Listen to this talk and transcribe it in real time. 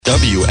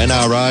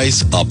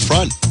WNRI's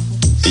Upfront.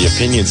 The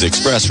opinions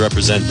expressed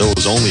represent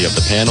those only of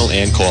the panel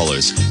and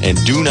callers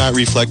and do not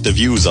reflect the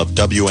views of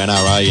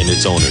WNRI and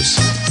its owners.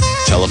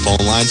 Telephone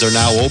lines are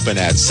now open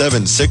at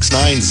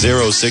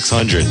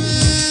 769-0600.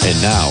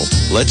 And now,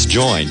 let's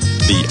join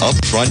the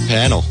Upfront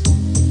panel.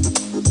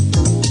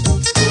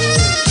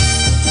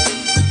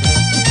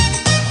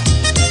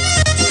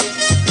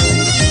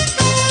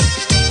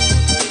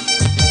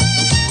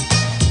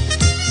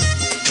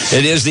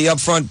 It is the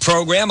Upfront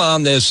program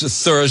on this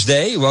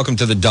Thursday. Welcome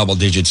to the double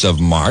digits of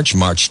March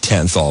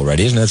 10th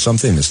already. Isn't that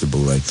something, Mr.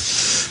 Boulay?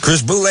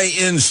 Chris Boulay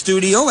in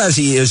studio, as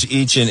he is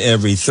each and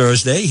every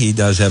Thursday. He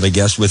does have a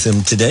guest with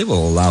him today.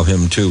 We'll allow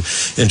him to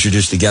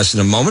introduce the guest in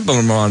a moment, but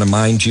I want to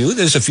remind you,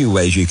 there's a few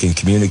ways you can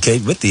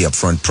communicate with the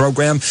Upfront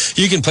program.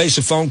 You can place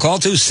a phone call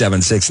to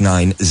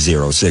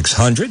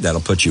 769-0600. That'll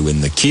put you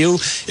in the queue.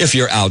 If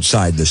you're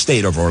outside the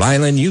state of Rhode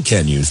Island, you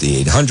can use the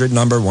 800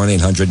 number,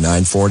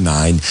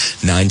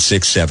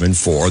 1-800-949-9674.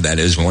 That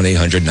is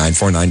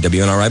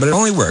 1-800-949-WNRI, but it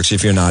only works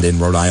if you're not in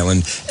Rhode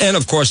Island. And,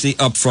 of course, the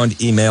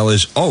Upfront email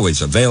is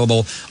always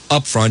available,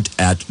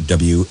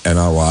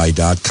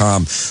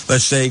 upfront@WNRI.com.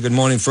 Let's say good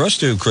morning first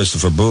to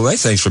Christopher Boulay.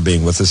 Thanks for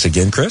being with us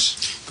again, Chris.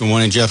 Good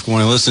morning, Jeff. Good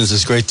morning, listeners.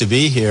 It's great to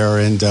be here.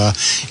 And,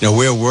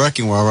 we're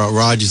working while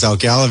Roger's out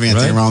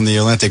gallivanting around the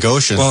Atlantic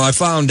Ocean. Well, I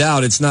found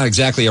out it's not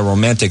exactly a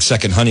romantic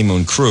second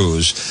honeymoon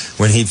cruise.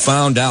 When he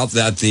found out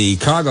that the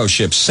cargo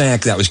ship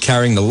sank that was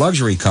carrying the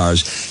luxury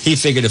cars, he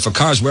figured if a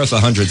car's worth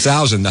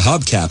 $100,000, the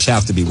hubcaps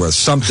have to be worth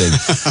something.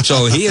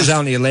 So he is out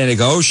in the Atlantic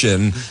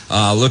Ocean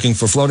looking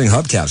for floating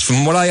hubcaps,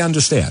 from what I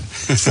understand.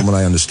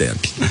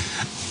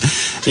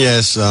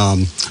 Yes,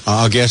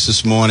 our guest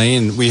this morning,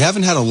 and we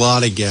haven't had a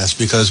lot of guests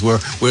because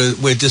we're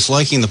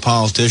disliking the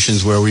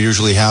politicians where we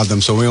usually have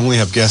them, so we only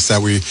have guests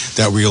that we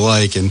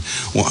like. And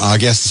our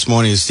guest this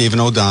morning is Stephen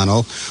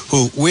O'Donnell,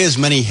 who wears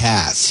many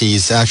hats.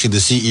 He's actually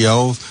the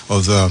CEO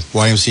of the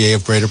YMCA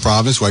of Greater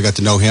Providence, where I got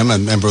to know him, a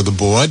member of the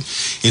board.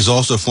 He's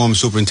also a former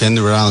superintendent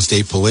of Rhode Island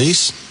State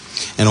Police,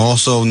 and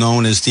also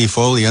known as Steve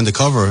Foley,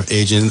 undercover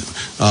agent,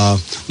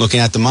 looking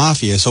at the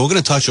mafia. So we're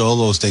going to touch all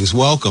those things.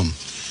 Welcome.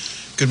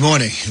 Good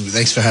morning.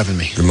 Thanks for having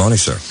me. Good morning,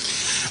 sir.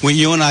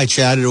 You and I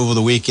chatted over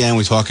the weekend.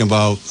 We're talking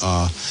about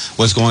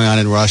what's going on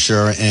in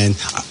Russia, and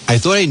I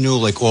thought I knew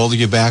all of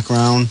your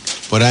background,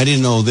 but I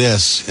didn't know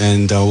this.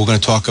 And we're going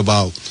to talk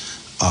about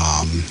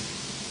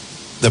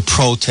the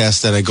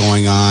protests that are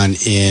going on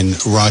in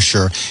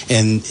Russia,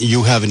 and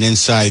you have an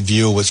inside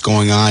view of what's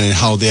going on and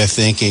how they're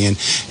thinking,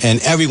 and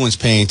everyone's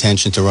paying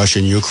attention to Russia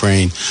and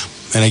Ukraine.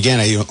 And again,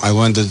 I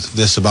learned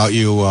this about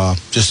you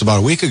just about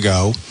a week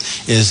ago,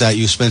 is that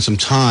you spent some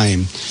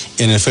time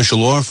in an official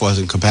law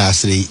enforcement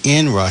capacity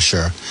in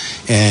Russia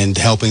and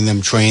helping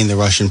them train the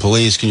Russian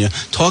police. Can you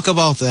talk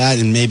about that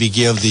and maybe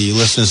give the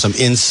listeners some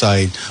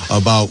insight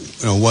about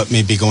what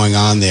may be going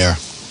on there?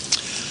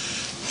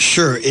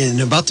 Sure. In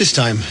about this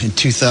time, in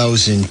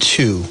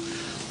 2002,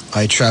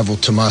 I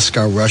traveled to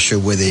Moscow, Russia,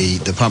 with a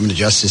Department of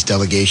Justice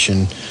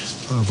delegation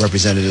of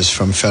representatives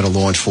from federal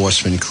law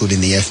enforcement,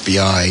 including the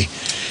FBI.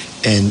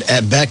 And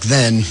back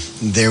then,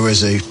 there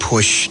was a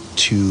push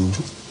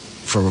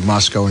for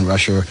Moscow and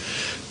Russia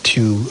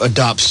to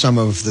adopt some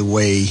of the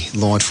way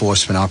law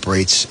enforcement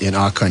operates in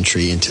our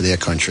country into their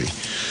country.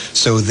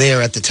 So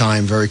there, at the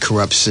time, very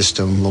corrupt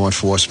system, law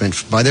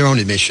enforcement, by their own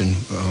admission,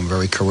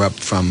 very corrupt,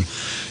 from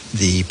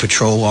the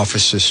patrol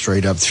officers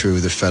straight up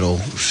through the federal,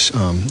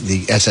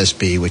 the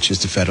SSB, which is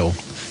the Federal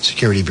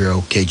Security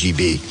Bureau,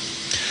 KGB.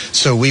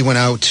 So we went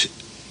out,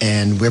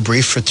 and we're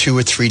briefed for 2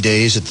 or 3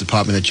 days at the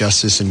Department of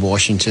Justice in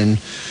Washington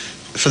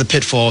for the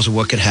pitfalls of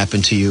what could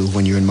happen to you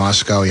when you're in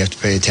Moscow. You have to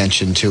pay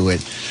attention to it.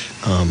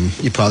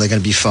 You're probably going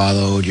to be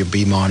followed. You'll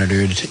be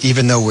monitored,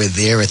 even though we're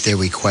there at their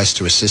request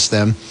to assist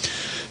them.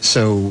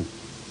 So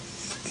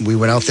we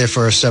went out there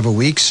for several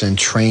weeks and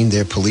trained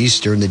their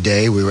police. During the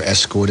day, we were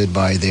escorted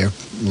by their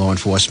law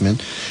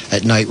enforcement.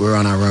 At night, we're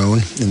on our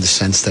own, in the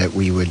sense that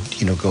we would,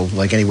 go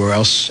like anywhere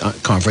else,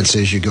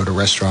 conferences, you go to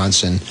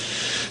restaurants and,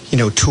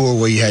 tour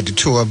where you had to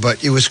tour.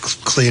 But it was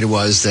clear to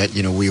us that,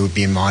 we were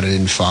being monitored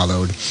and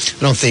followed. I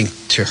don't think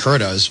to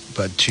hurt us,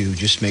 but to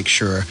just make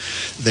sure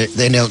that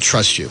they don't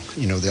trust you.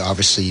 They're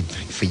obviously,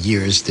 for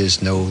years,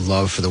 there's no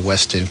love for the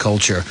Western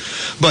culture,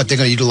 but they're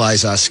going to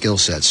utilize our skill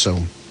sets.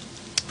 So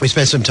we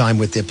spent some time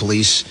with their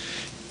police,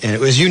 and it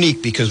was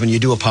unique because when you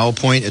do a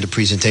PowerPoint at a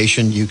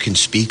presentation, you can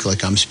speak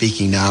like I'm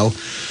speaking now,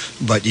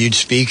 but you'd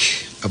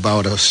speak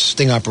about a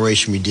sting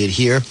operation we did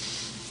here,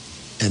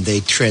 and they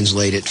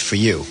translate it for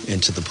you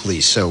into the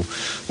police. So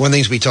one of the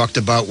things we talked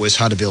about was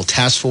how to build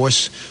task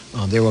force.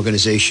 Their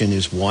organization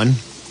is one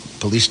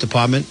police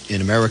department.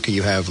 In America,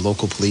 you have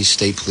local police,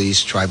 state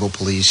police, tribal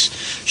police,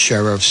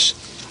 sheriffs,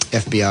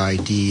 FBI,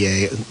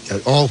 DEA,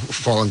 all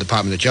fall under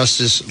Department of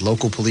Justice.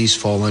 Local police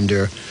fall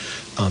under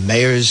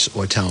mayors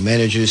or town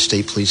managers.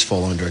 State police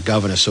fall under a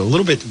governor. So a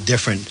little bit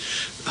different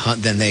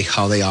than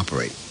how they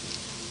operate.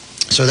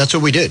 So that's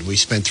what we did. We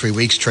spent 3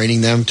 weeks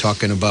training them,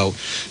 talking about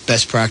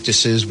best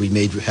practices. We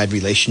had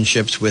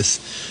relationships with,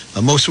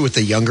 mostly with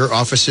the younger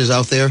officers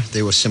out there.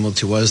 They were similar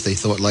to us. They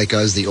thought like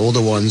us. The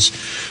older ones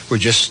were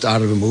just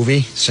out of a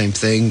movie. Same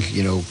thing,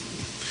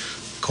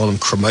 call them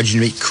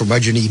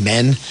curmudgeon-y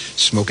men,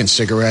 smoking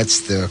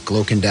cigarettes, the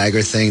cloak and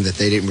dagger thing that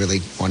they didn't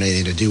really want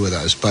anything to do with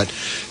us. But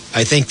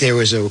I think there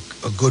was a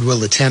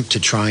goodwill attempt to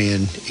try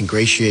and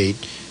ingratiate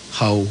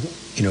how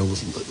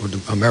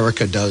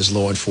America does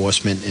law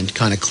enforcement and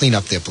kind of clean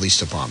up their police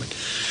department.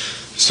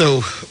 So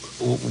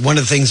one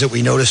of the things that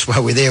we noticed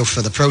while we were there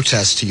for the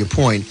protest, to your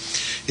point,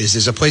 is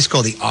there's a place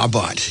called the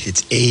Arbat.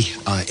 It's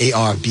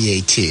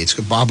A-R-B-A-T. It's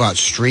Arbat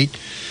Street.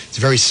 It's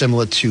very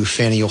similar to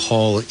Faneuil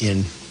Hall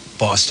in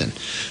Boston.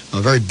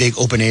 A very big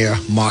open-air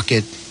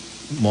market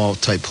mall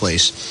type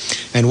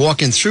place. And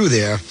walking through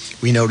there,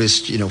 we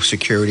noticed,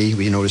 security,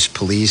 we noticed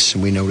police,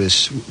 and we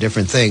noticed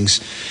different things.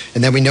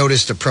 And then we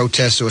noticed a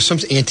protest or some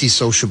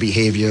antisocial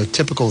behavior,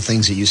 typical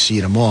things that you see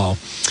in a mall.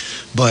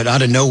 But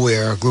out of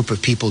nowhere, a group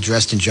of people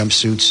dressed in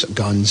jumpsuits,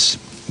 guns,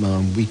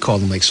 we call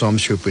them like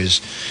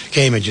stormtroopers,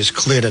 came and just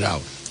cleared it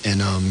out.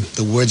 And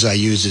the words I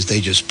used is they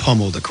just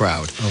pummeled the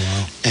crowd. Oh,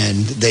 wow.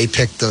 And they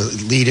picked the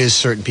leaders.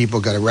 Certain people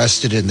got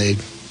arrested, and they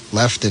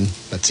left, and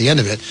that's the end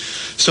of it.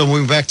 So when we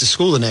went back to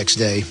school the next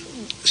day,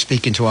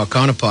 speaking to our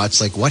counterparts,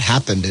 like what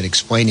happened, and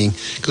explaining,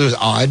 because it was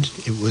odd.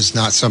 It was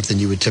not something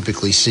you would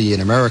typically see in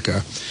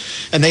America.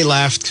 And they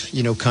laughed,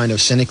 kind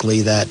of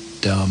cynically that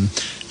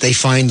they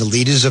find the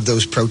leaders of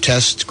those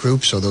protest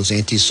groups or those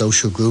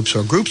antisocial groups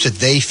or groups that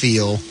they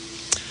feel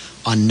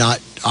are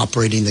not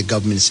operating the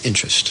government's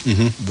interest,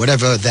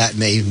 whatever that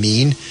may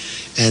mean.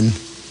 And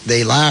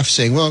they laugh,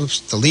 saying, well,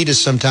 the leaders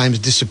sometimes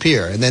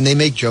disappear. And then they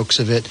make jokes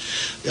of it.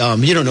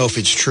 You don't know if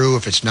it's true,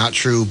 if it's not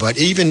true. But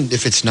even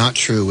if it's not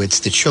true, it's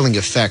the chilling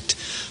effect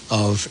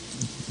of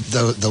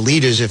the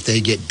leaders if they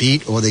get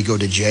beat or they go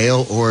to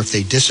jail or if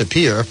they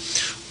disappear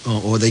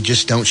or they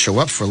just don't show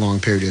up for a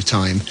long period of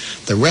time.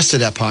 The rest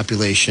of that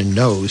population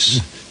knows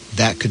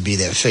that could be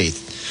their fate.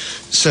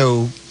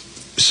 So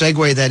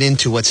segue that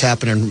into what's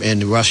happening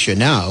in Russia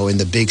now in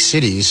the big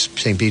cities,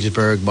 St.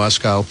 Petersburg,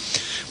 Moscow,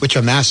 which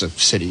are massive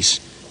cities.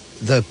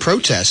 The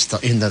protests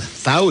in the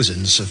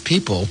thousands of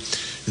people,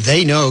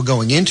 they know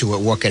going into it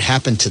what could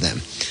happen to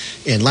them.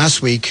 And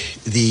last week,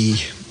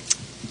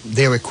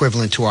 their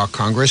equivalent to our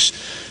Congress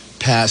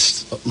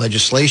passed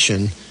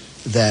legislation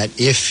that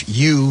if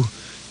you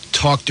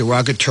talk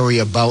derogatory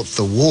about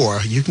the war,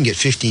 you can get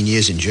 15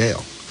 years in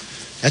jail.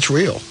 That's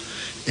real.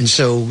 And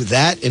so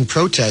that in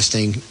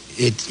protesting,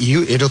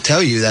 it'll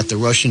tell you that the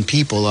Russian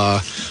people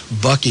are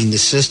bucking the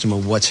system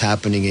of what's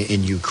happening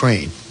in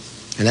Ukraine.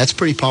 And that's a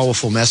pretty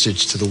powerful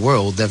message to the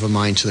world, never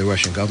mind to the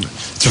Russian government.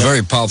 It's a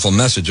very powerful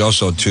message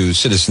also to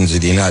citizens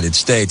of the United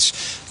States,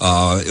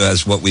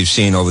 as what we've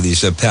seen over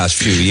these past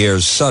few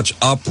years, such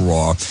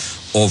uproar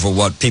over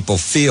what people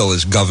feel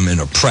is government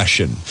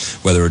oppression,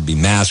 whether it be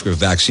mask or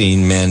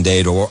vaccine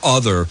mandate or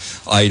other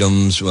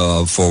items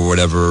for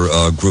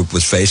whatever group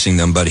was facing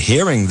them. But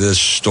hearing this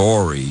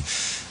story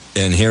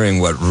and hearing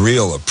what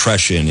real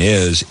oppression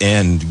is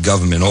and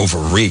government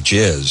overreach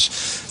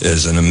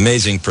is an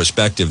amazing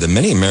perspective that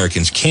many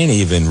Americans can't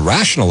even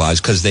rationalize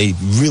because they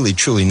really,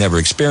 truly never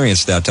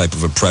experienced that type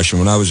of oppression.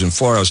 When I was in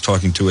Florida, I was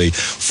talking to a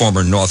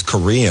former North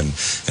Korean,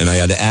 and I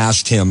had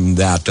asked him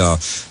that,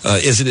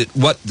 is it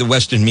what the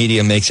Western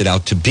media makes it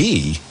out to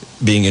be,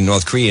 being in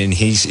North Korea? And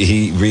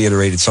he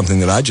reiterated something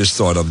that I just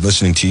thought of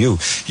listening to you.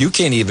 You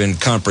can't even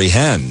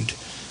comprehend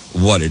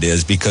what it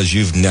is because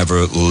you've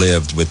never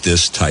lived with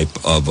this type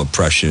of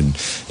oppression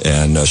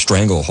and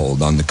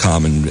stranglehold on the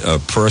common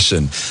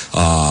person.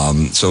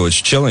 So it's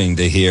chilling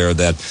to hear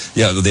that,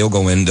 they'll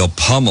go in, they'll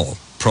pummel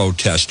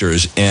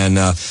protesters, and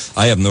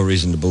I have no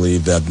reason to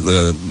believe that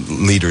the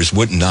leaders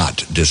would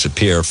not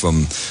disappear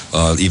from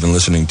even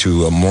listening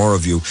to more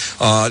of you.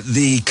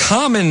 The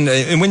common,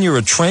 and when you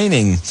were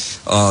training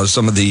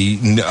some of the,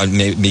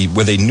 maybe,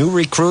 were they new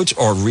recruits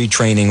or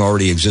retraining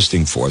already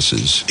existing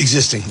forces?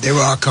 Existing. They were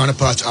our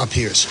counterparts, our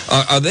peers.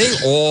 Are they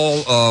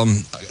all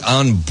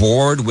on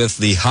board with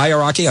the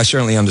hierarchy? I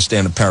certainly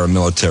understand the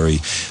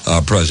paramilitary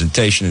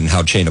presentation and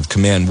how chain of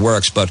command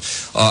works, but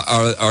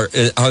are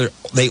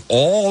they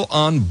all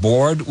on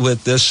board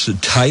with this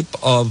type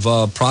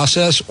of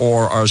process,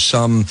 or are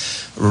some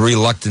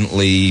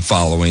reluctantly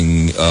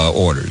following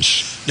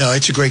orders? No,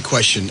 it's a great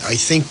question. I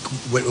think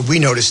what we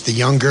noticed, the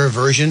younger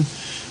version,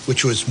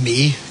 which was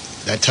me,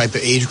 that type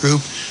of age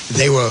group,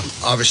 they were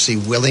obviously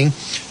willing.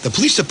 The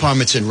police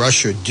departments in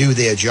Russia do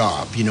their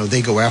job.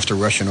 They go after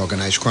Russian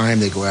organized crime,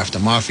 they go after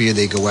mafia,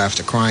 they go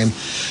after crime.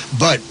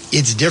 But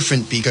it's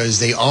different because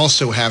they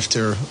also have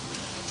to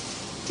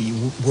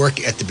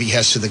work at the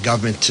behest of the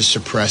government to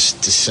suppress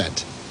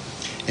dissent.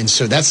 And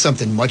so that's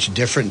something much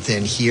different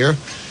than here.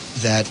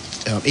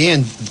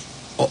 And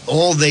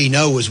all they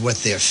know is what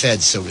they're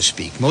fed, so to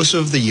speak. Most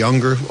of the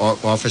younger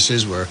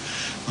officers were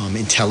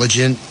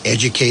intelligent,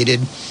 educated,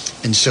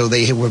 and so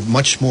they were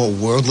much more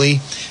worldly.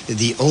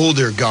 The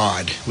older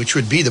guard, which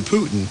would be the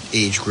Putin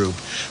age group,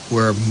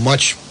 were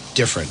much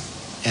different.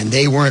 And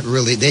they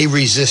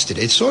resisted.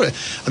 It's sort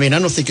of, I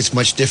don't think it's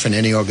much different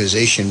in any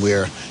organization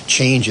where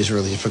change is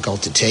really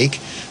difficult to take.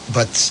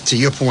 But to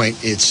your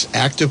point, it's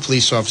active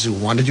police officers who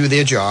want to do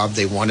their job.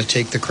 They want to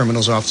take the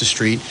criminals off the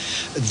street.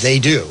 They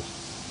do.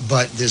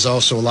 But there's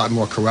also a lot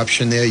more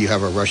corruption there. You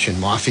have a Russian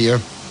mafia.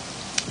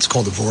 It's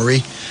called the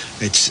Vori.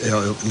 It's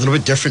a little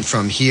bit different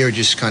from here,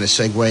 just kind of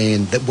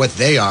segueing. What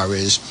they are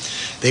is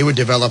they were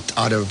developed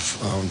out of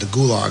the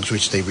gulags,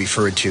 which they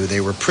referred to. They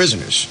were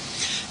prisoners.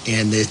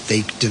 And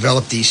they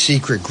developed these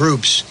secret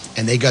groups,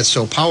 and they got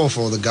so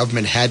powerful the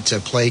government had to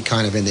play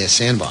kind of in their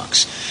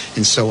sandbox.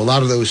 And so a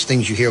lot of those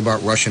things you hear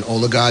about Russian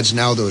oligarchs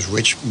now, those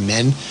rich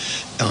men,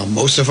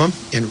 most of them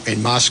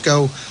in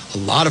Moscow, a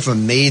lot of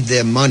them made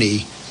their money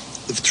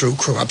through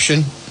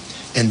corruption.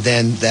 And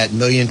then that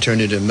million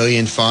turned into $1.5 million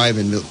and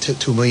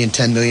 $2 million,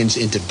 10 millions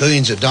into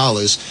billions of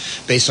dollars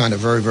based on a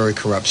very, very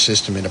corrupt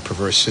system and a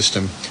perverse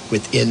system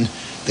within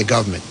the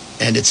government.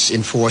 And it's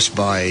enforced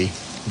by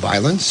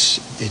violence.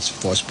 It's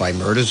enforced by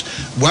murders.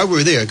 While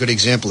we're there, a good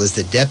example is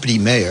the deputy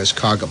mayor's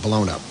car got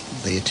blown up.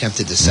 They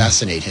attempted to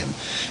assassinate him.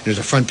 There's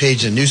a front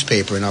page of the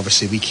newspaper, and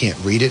obviously we can't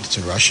read it. It's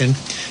in Russian.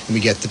 And we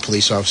get the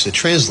police officer to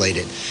translate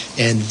it.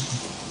 And,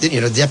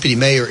 the deputy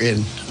mayor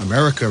in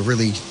America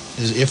really,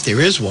 if there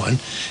is one,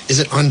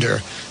 isn't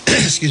under,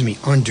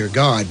 under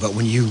God. But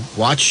when you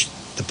watch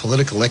the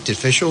political elected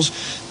officials,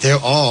 they're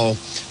all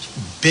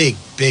big,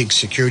 big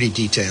security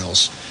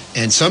details.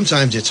 And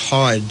sometimes it's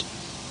hard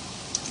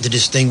to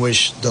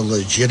distinguish the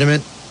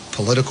legitimate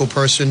political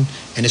person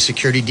and a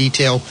security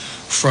detail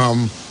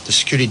from the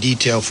security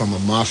detail from a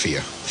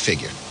mafia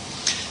figure.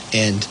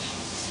 And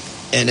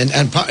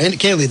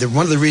candidly,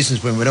 one of the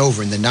reasons when we went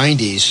over in the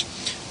 90s,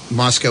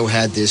 Moscow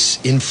had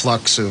this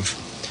influx of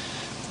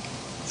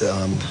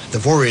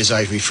the Warriors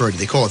I referred to.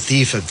 They call it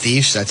Thief of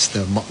Thieves. That's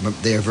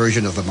their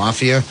version of the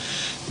mafia.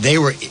 They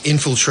were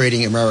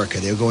infiltrating America.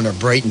 They were going to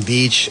Brighton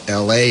Beach,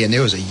 L.A., and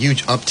there was a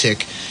huge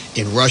uptick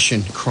in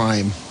Russian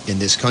crime in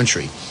this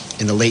country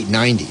in the late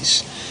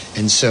 90s.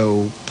 And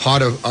so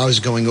part of us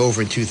going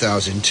over in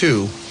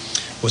 2002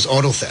 was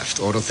auto theft.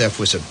 Auto theft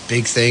was a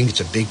big thing. It's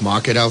a big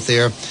market out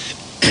there.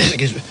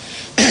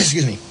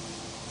 Excuse me.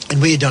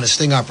 And we had done a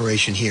sting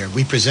operation here.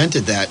 We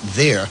presented that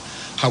there,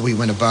 how we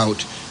went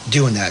about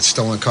doing that.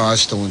 Stolen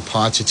cars, stolen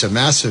parts. It's a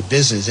massive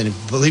business. And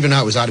believe it or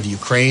not, it was out of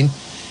Ukraine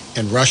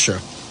and Russia,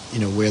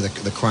 where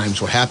the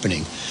crimes were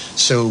happening.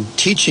 So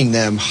teaching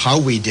them how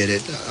we did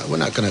it, we're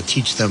not going to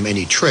teach them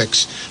any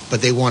tricks,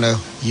 but they want to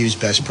use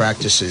best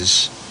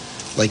practices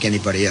like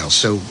anybody else.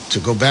 So to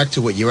go back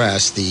to what you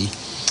asked, they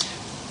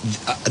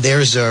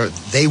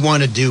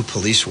want to do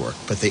police work,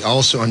 but they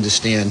also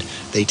understand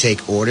they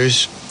take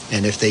orders,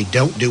 and if they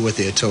don't do what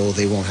they're told,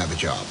 they won't have a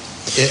job,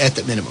 at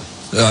the minimum.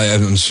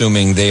 I'm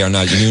assuming they are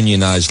not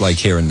unionized like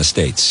here in the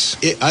States.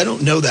 I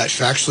don't know that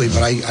factually,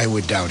 but I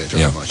would doubt it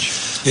very much.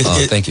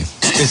 Thank you.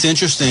 It's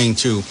interesting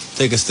to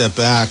take a step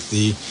back.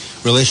 The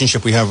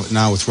relationship we have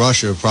now with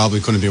Russia probably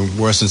couldn't be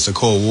worse since the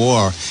Cold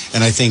War.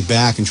 And I think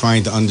back and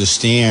trying to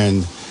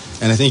understand,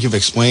 and I think you've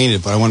explained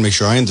it, but I want to make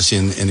sure I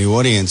understand in the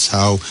audience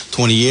how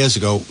 20 years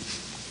ago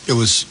it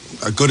was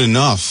good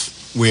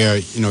enough where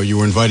you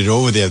were invited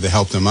over there to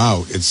help them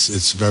out.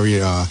 It's very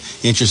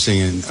interesting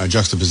in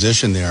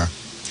juxtaposition there.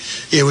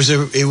 It was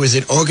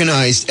an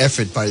organized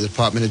effort by the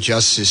Department of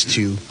Justice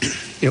to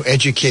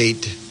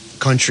educate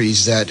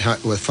countries that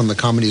were from the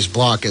communist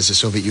bloc as the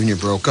Soviet Union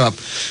broke up,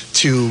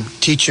 to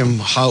teach them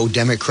how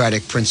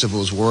democratic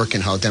principles work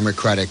and how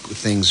democratic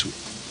things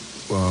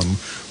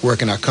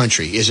work in our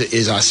country.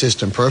 Is our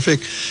system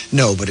perfect?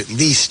 No, but at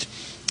least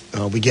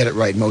we get it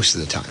right most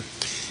of the time.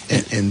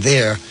 And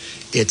there,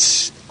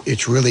 it's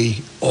really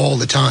all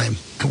the time.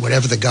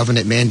 Whatever the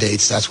government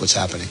mandates, that's what's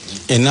happening.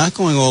 And not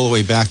going all the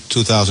way back to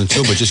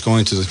 2002, but just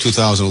going to the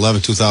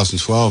 2011,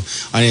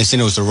 2012, I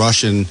understand it was the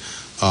Russian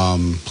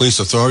police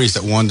authorities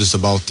that warned us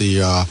about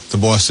the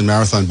Boston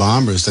Marathon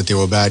bombers, that they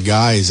were bad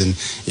guys, and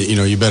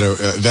you better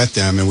vet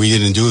them, and we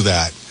didn't do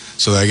that.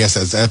 So I guess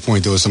at that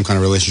point there was some kind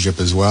of relationship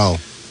as well.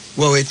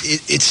 Well,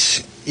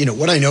 it's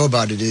what I know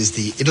about it is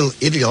the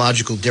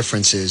ideological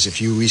differences.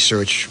 If you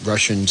research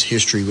Russians'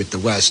 history with the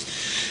West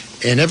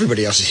and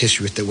everybody else's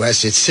history with the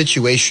West, it's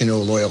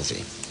situational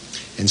loyalty.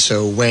 And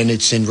so when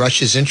it's in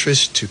Russia's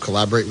interest to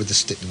collaborate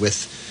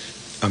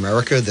with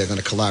America, they're going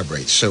to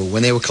collaborate. So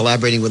when they were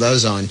collaborating with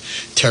us on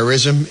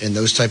terrorism and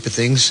those type of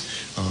things,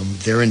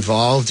 they're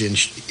involved in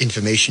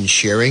information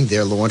sharing,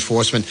 their law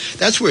enforcement.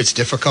 That's where it's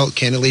difficult,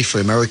 candidly, for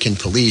American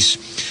police,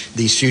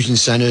 these fusion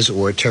centers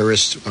or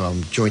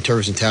joint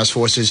terrorism task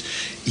forces.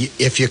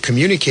 If you're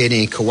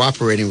communicating and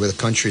cooperating with a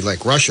country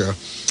like Russia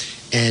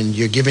and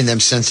you're giving them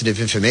sensitive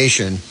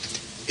information,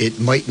 it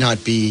might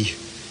not be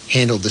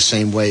handled the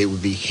same way it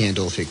would be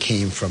handled if it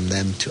came from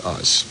them to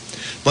us.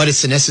 But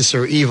it's a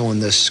necessary evil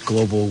in this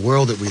global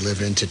world that we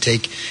live in to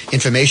take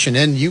information,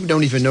 and you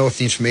don't even know if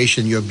the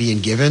information you're being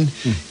given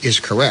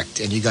is correct,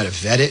 and you got to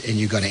vet it and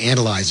you got to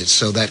analyze it.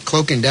 So that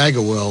cloak and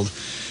dagger world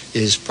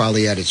is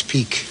probably at its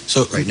peak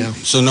right now.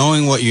 So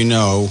knowing what you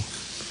know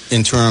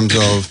in terms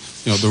of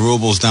the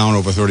ruble's down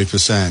over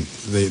 30%.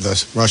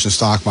 The Russian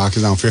stock market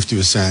is down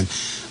 50%.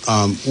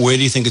 Where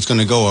do you think it's going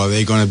to go? Are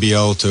they going to be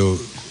able to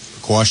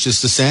quash this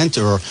descent?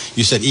 Or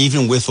you said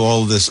even with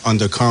all of this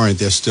undercurrent,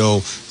 there's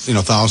still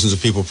thousands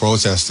of people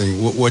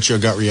protesting. What's your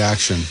gut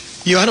reaction?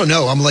 I don't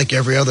know. I'm like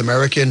every other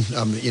American.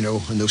 I'm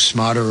no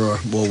smarter or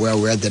more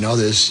well-read than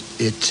others.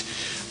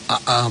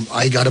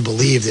 I got to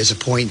believe there's a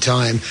point in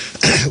time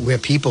where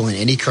people in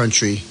any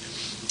country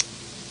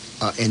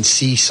and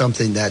see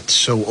something that's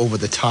so over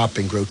the top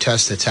and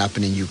grotesque that's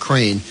happened in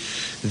Ukraine,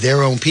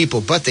 their own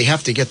people, but they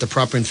have to get the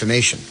proper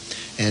information.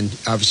 And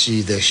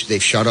obviously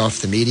they've shut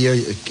off the media,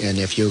 and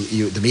if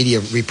the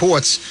media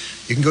reports,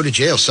 you can go to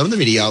jail. Some of the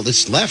media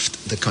outlets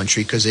left the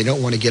country because they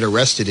don't want to get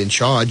arrested and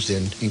charged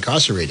and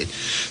incarcerated.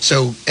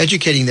 So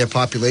educating their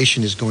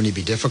population is going to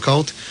be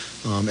difficult.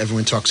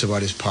 Everyone talks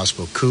about his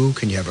possible coup.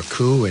 Can you have a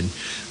coup? And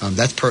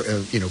that's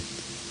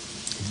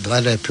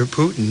Vladimir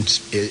Putin,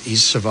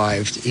 he's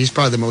survived. He's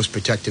probably the most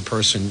protected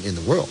person in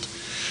the world.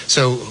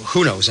 So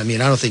who knows? I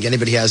mean, I don't think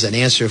anybody has an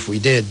answer. If we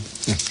did,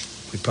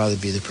 we'd probably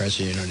be the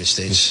president of the United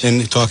States.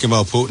 And talking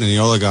about Putin and the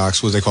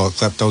oligarchs, what they call it,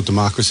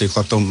 kleptocracy,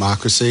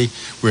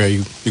 where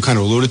you kind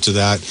of alluded to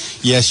that.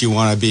 Yes, you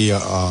want to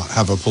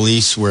have a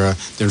police where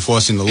they're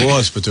enforcing the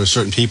laws, but there are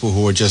certain people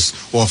who are just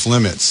off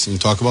limits. Can you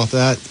talk about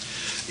that?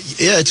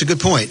 Yeah, it's a good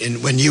point.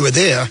 And when you were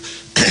there,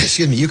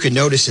 excuse me, you could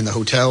notice in the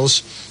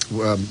hotels,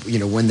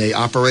 when they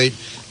operate,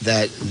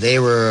 that they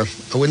were,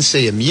 I wouldn't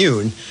say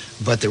immune,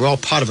 but they're all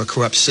part of a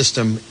corrupt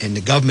system, and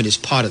the government is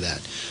part of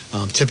that.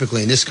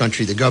 Typically in this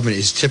country, the government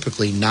is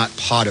typically not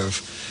part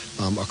of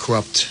a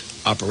corrupt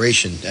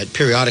operation.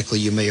 Periodically,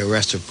 you may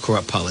arrest a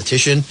corrupt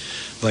politician,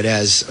 but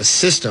as a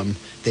system,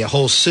 their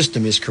whole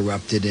system is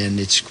corrupted, and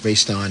it's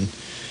based on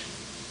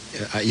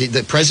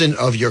the president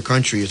of your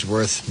country is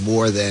worth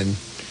more than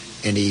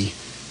any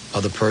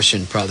other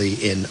person probably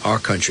in our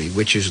country,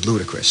 which is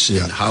ludicrous.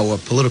 Yeah. And how a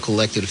political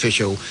elected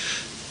official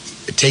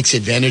takes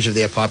advantage of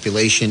their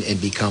population and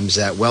becomes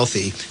that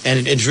wealthy,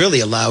 and it's really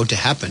allowed to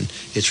happen.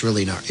 It's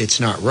really not. It's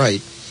not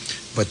right,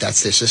 but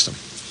that's their system.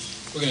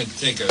 We're going to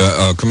take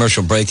a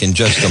commercial break in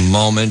just a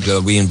moment.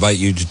 We invite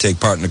you to take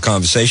part in the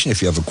conversation.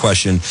 If you have a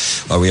question,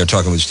 we are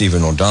talking with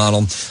Stephen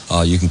O'Donnell.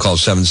 You can call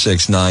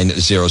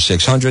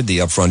 769-0600. The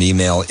upfront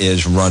email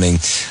is running.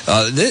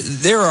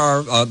 There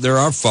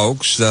are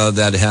folks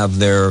that have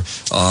their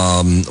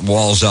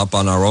walls up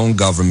on our own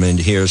government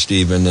here,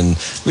 Stephen, and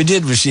we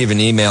did receive an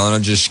email, and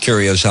I'm just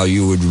curious how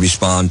you would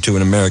respond to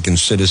an American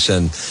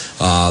citizen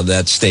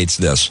that states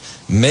this.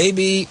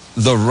 Maybe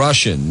the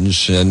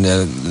Russians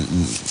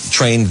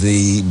trained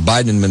the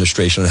Biden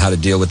administration on how to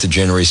deal with the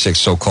January 6th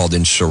so-called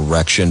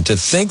insurrection. To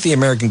think the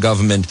American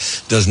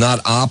government does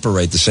not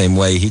operate the same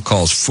way he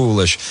calls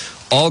foolish.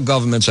 All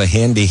governments are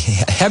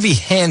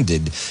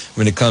heavy-handed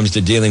when it comes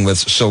to dealing with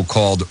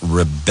so-called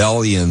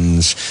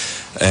rebellions.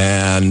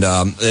 And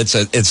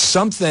it's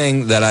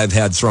something that I've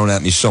had thrown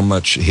at me so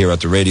much here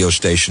at the radio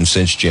station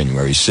since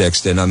January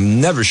 6th, and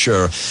I'm never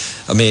sure,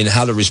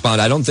 how to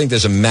respond. I don't think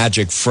there's a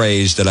magic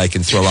phrase that I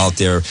can throw out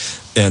there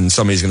and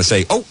somebody's going to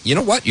say, oh, you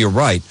know what, you're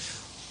right.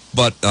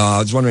 But I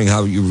was wondering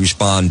how you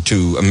respond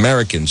to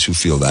Americans who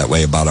feel that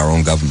way about our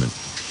own government.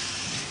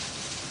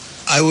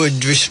 I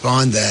would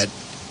respond that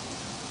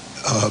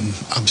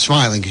I'm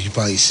smiling because you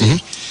probably see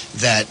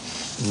that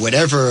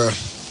whatever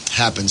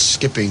happens,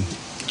 skipping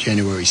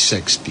January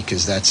 6th,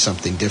 because that's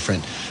something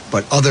different,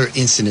 but other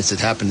incidents that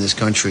happen in this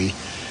country,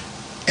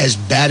 as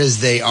bad as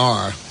they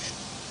are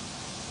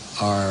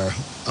a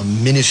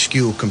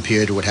minuscule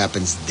compared to what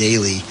happens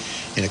daily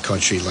in a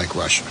country like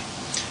Russia.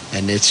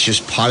 And it's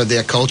just part of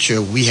their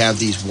culture. We have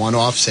these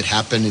one-offs that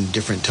happen in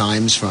different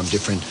times from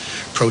different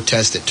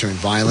protests that turn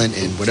violent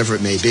and whatever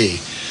it may be.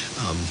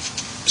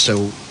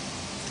 So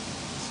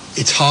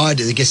it's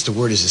hard, I guess the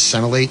word is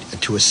assimilate,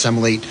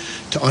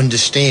 to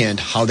understand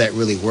how that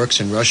really works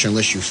in Russia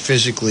unless you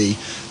physically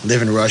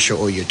live in Russia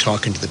or you're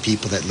talking to the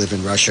people that live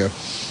in Russia.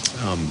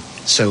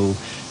 So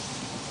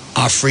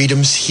our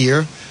freedoms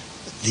here,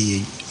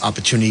 the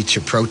opportunity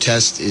to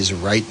protest is a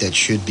right that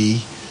should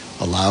be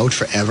allowed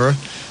forever.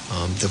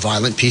 The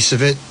violent piece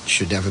of it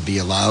should never be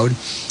allowed.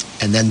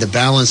 And then the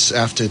balance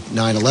after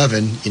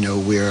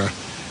 9/11, where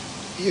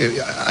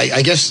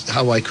I guess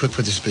how I could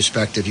put this in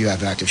perspective, you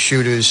have active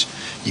shooters,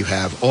 you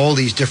have all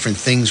these different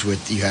things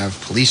you have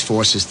police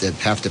forces that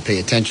have to pay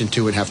attention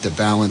to it, have to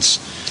balance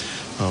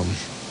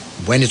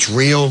when it's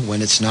real,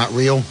 when it's not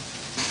real.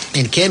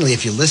 And candidly,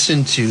 if you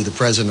listen to the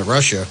president of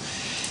Russia,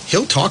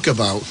 he'll talk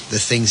about the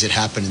things that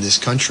happen in this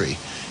country,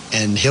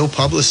 and he'll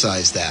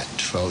publicize that.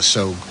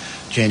 So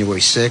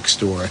January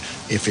 6th, or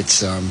if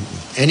it's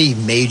any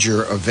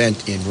major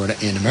event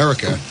in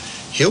America,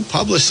 he'll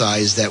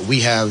publicize that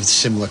we have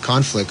similar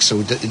conflicts. So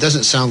it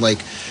doesn't sound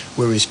like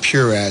we're as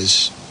pure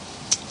as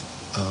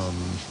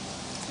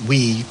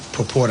we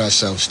purport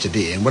ourselves to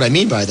be. And what I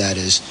mean by that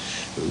is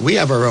we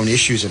have our own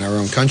issues in our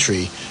own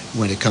country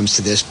when it comes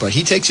to this, but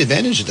he takes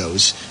advantage of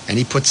those and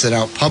he puts it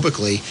out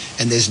publicly,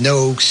 and there's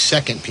no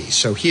second piece.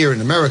 So here in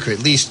America,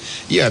 at least,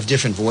 you have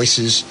different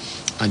voices.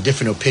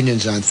 different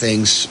opinions on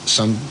things.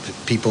 Some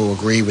people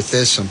agree with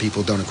this, some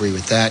people don't agree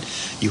with that.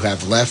 You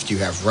have left, you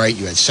have right,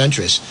 you have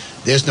centrist.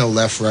 There's no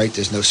left, right,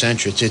 there's no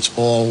centrist. It's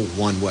all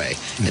one way.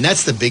 And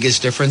that's the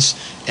biggest difference.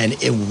 And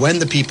when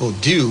the people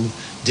do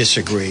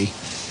disagree,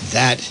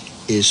 that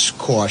is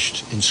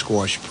squashed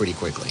pretty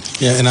quickly.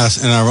 Yeah, and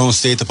our own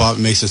State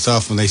Department makes it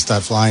tough when they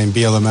start flying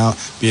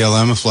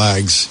BLM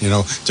flags,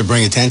 to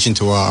bring attention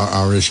to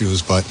our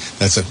issues. But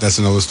that's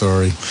another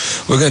story.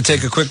 We're going to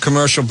take a quick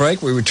commercial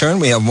break. We return.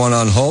 We have one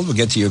on hold. We'll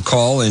get to your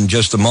call in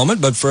just a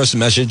moment. But first, a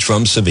message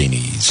from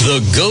Savini's.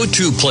 The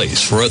go-to place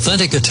for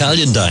authentic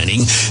Italian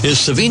dining is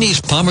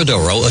Savini's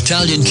Pomodoro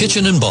Italian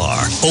Kitchen and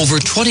Bar. Over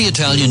 20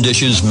 Italian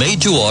dishes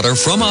made to order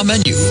from our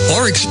menu,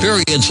 or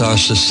experience our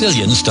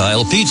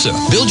Sicilian-style pizza.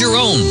 Build your own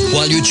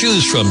while you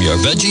choose from your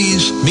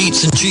veggies,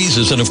 meats, and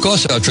cheeses. And of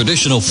course, our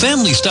traditional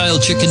family-style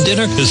chicken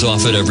dinner is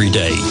offered every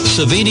day.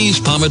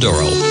 Savini's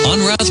Pomodoro on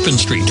Rathbun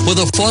Street with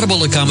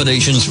affordable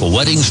accommodations for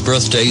weddings,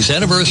 birthdays,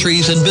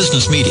 anniversaries, and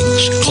business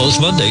meetings.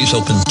 Closed Mondays,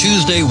 open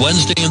Tuesday,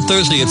 Wednesday, and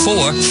Thursday at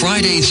 4.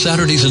 Fridays,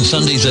 Saturdays, and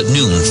Sundays at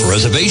noon. For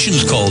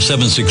reservations, call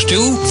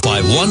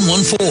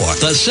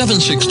 762-5114. That's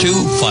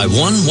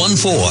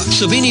 762-5114.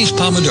 Savini's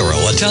Pomodoro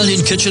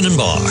Italian Kitchen and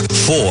Bar,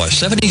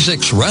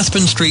 476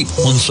 Rathbun Street,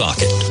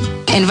 Woonsocket.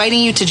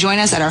 Inviting you to join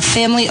us at our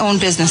family-owned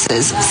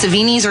businesses,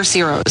 Savini's or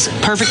Ciro's,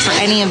 perfect for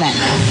any event.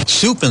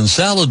 Soup and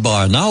salad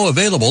bar now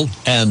available,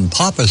 and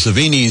Papa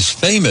Savini's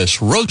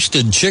famous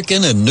roasted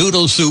chicken and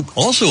noodle soup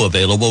also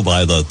available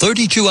by the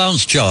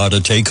 32-ounce jar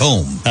to take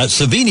home at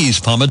Savini's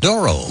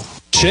Pomodoro.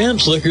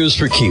 Champs Liquors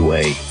for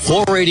Keyway,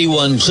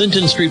 481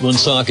 Clinton Street,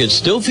 Woonsocket,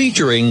 still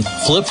featuring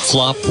Flip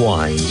Flop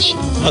Wines,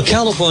 a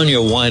California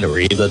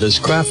winery that has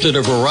crafted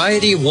a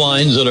variety of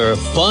wines that are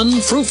fun,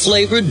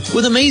 fruit-flavored,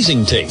 with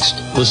amazing taste.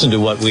 Listen to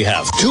what we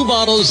have. 2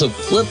 bottles of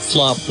Flip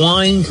Flop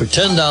wine for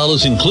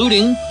 $10,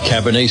 including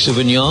Cabernet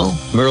Sauvignon,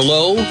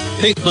 Merlot,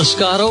 Pink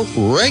Moscato,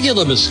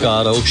 regular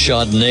Moscato,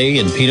 Chardonnay,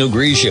 and Pinot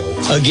Grigio.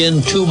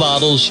 Again, 2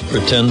 bottles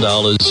for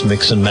 $10,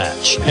 mix and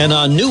match. And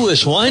our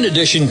newest wine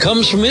edition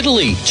comes from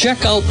Italy. Check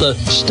out the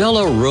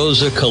Stella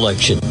Rosa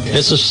collection.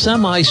 It's a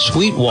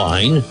semi-sweet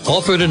wine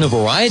offered in a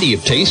variety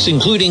of tastes,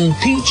 including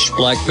peach,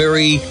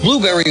 blackberry,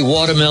 blueberry,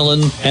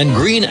 watermelon, and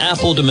green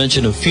apple, to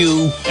mention a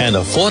few, and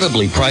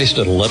affordably priced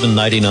at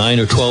 $11.99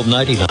 or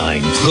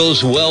 $12.99.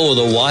 Goes well with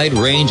a wide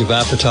range of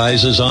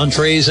appetizers,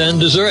 entrees, and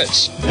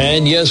desserts.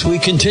 And yes, we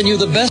continue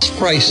the best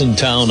price in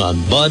town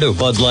on Bud or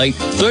Bud Light,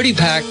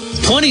 30-pack,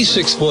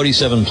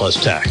 $26.47 plus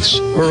tax.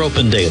 We're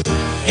open daily,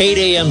 8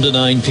 a.m. to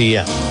 9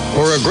 p.m.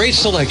 For a great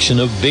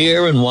selection of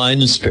beer and wine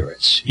and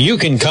spirits, you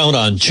can count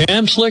on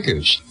Champs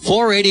Liquors,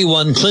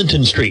 481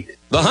 Clinton Street.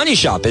 The Honey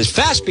Shop is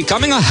fast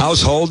becoming a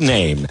household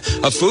name.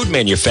 A food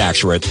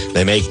manufacturer,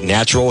 they make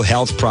natural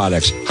health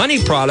products,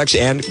 honey products,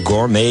 and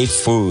gourmet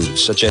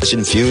foods, such as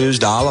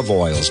infused olive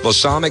oils,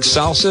 balsamic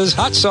salsas,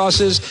 hot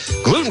sauces,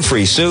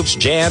 gluten-free soups,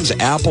 jams,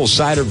 apple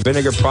cider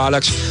vinegar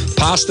products,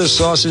 pasta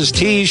sauces,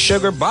 teas,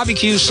 sugar,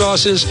 barbecue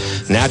sauces,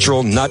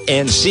 natural nut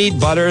and seed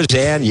butters,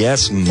 and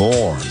yes,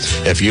 more.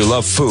 If you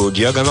love food,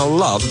 you're going to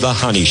love the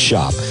Honey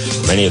Shop.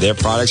 Many of their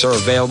products are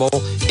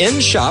available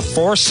in-shop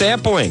for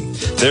sampling.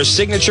 Their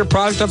signature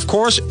product, of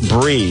course,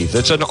 Breathe.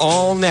 It's an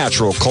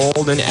all-natural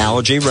cold and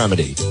allergy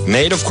remedy.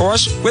 Made, of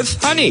course, with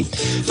honey.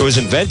 It was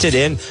invented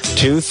in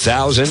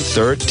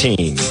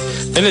 2013.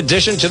 In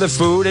addition to the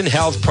food and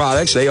health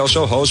products, they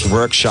also host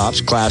workshops,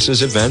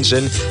 classes, events,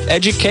 and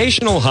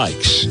educational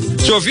hikes.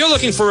 So if you're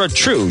looking for a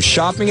true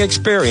shopping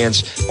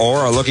experience or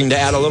are looking to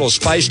add a little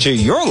spice to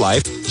your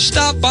life,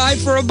 stop by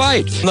for a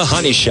bite. The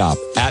Honey Shop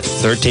at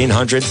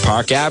 1300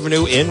 Park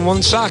Avenue in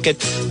Woonsocket,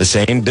 the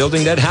same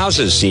building that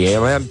houses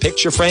CALM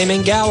Picture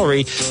Framing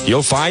Gallery.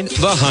 You'll find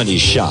the Honey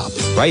Shop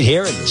right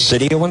here in the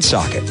city of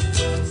Woonsocket.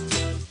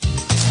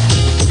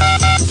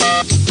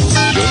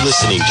 You're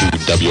listening to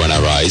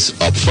WNRI's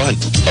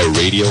Upfront, a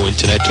radio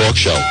internet talk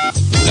show.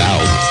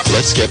 Now,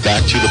 let's get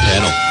back to the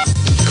panel.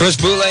 Chris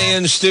Boulay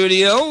in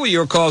studio.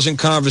 Your calls and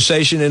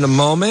conversation in a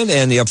moment,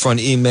 and the Upfront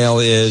email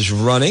is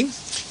running.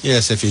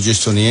 Yes, if you're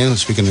just tuning in,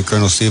 speaking to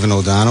Colonel Stephen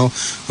O'Donnell,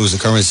 who's the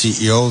current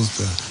CEO of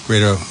the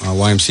Greater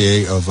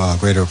YMCA of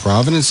Greater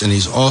Providence, and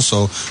he's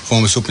also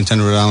former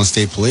Superintendent of Rhode Island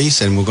State Police,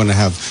 and we're going to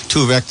have 2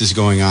 vectors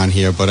going on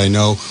here, but I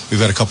know we've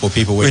got a couple of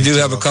people waiting. We do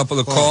have a couple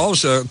of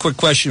calls. A quick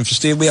question for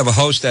Steve. We have a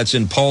host that's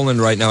in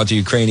Poland right now at the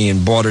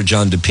Ukrainian border,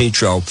 John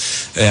DePietro,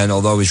 and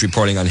although he's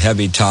reporting on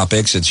heavy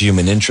topics, it's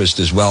human interest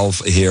as well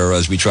here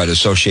as we try to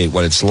associate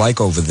what it's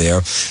like over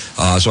there.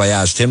 So I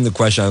asked him the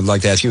question I would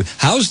like to ask you.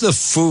 How's the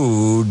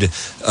food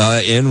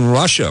in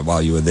Russia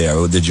while you were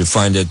there? Did you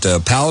find it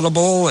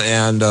palatable,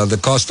 and the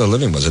cost of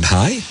living, was it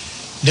high?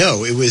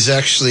 No, it was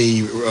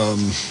actually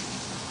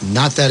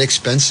not that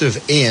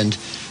expensive, and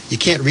you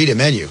can't read a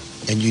menu.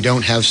 and you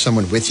don't have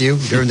someone with you,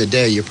 during the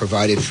day you're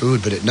provided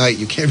food, but at night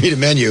you can't read a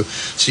menu.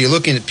 So you're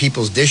looking at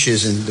people's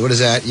dishes, and what is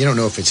that? You don't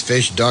know if it's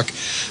fish, duck.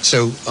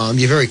 So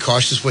you're very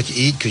cautious what you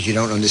eat because you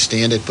don't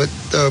understand it. But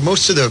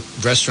most of the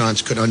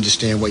restaurants could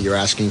understand what you're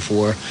asking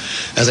for.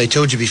 As I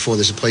told you before,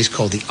 there's a place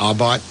called the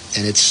Abbot,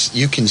 and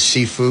you can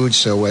see food.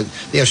 So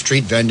they have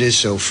street vendors,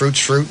 so fruit's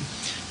fruit.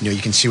 You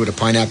can see what a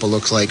pineapple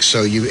looks like.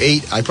 So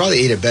I probably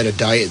ate a better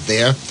diet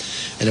there.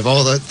 And if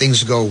all the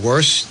things go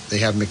worse, they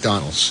have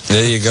McDonald's.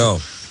 There you go.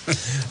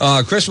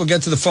 Chris, we'll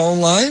get to the phone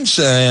lines,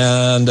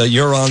 and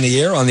you're on the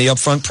air on the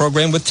Upfront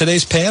program with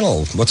today's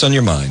panel. What's on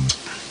your mind?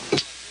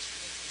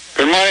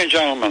 Good morning,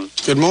 gentlemen.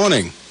 Good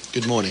morning.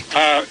 Good morning.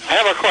 I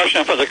have a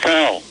question for the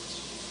Colonel.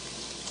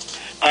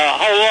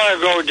 How long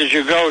ago did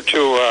you go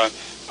to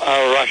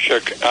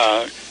Russia,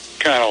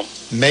 Colonel?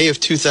 May of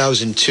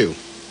 2002.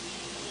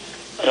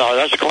 No,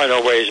 that's quite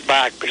a ways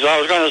back, because I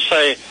was going to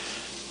say,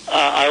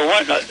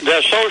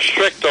 they're so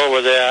strict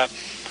over there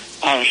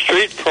on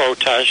street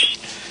protests,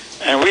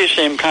 and we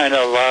seem kind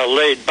of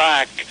laid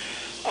back.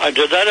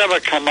 Did that ever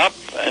come up?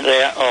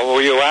 Or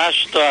were you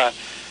asked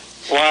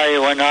why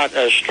we're not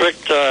as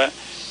strict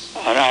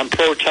on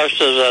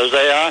protesters as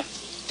they are?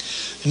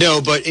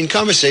 No, but in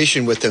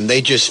conversation with them,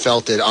 they just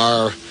felt that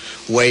our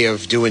way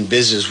of doing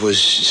business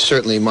was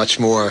certainly much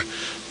more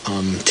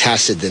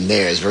tacit than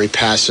theirs, very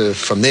passive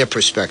from their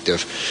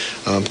perspective,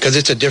 because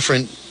it's a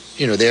different,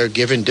 they're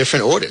given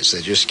different orders.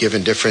 They're just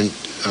given different,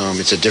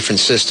 it's a different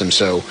system.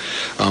 So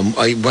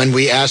when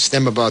we asked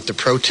them about the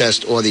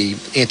protest or the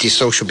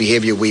antisocial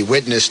behavior we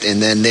witnessed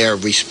and then their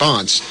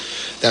response,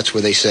 that's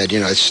where they said,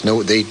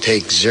 they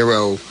take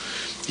zero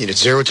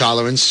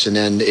tolerance, and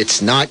then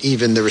it's not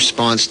even the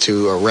response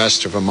to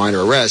arrest or a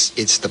minor arrest,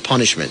 it's the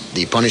punishment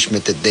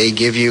that they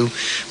give you,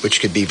 which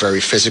could be very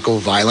physical,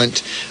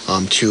 violent,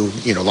 to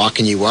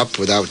locking you up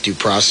without due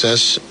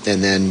process,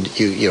 and then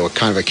you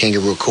kind of a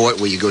kangaroo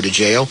court where you go to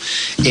jail,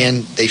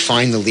 and they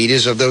find the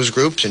leaders of those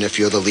groups, and if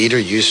you're the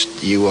leader,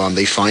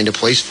 they find a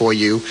place for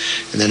you,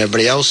 and then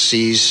everybody else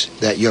sees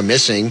that you're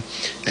missing,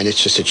 and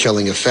it's just a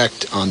chilling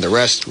effect on the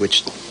rest,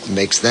 which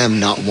makes them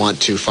not want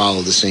to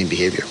follow the same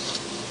behavior.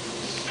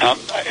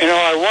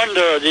 I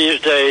wonder these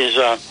days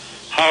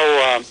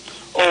how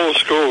old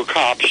school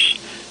cops,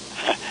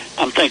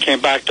 I'm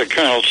thinking back to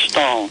Colonel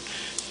Stone,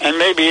 and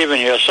maybe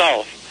even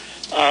yourself,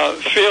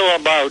 feel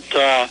about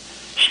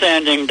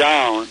standing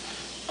down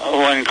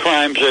when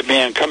crimes are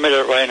being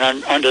committed right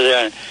under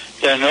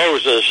their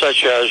noses,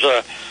 such as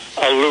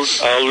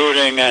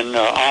looting and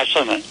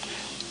arson,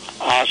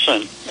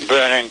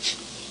 burning.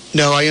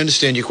 No, I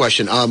understand your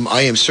question.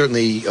 I am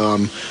certainly,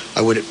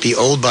 I would be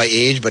old by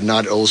age, but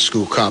not old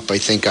school cop. I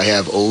think I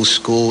have old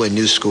school and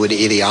new school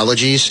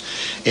ideologies,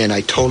 and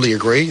I totally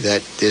agree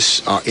that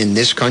in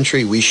this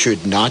country, we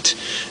should not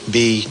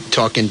be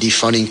talking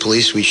defunding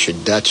police.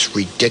 That's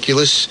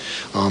ridiculous.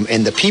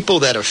 And the people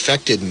that are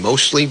affected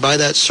mostly by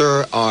that,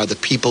 sir, are the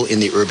people in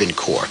the urban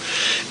core.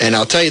 And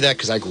I'll tell you that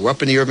because I grew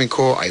up in the urban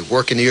core, I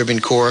work in the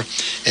urban core,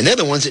 and they're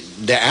the ones that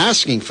they're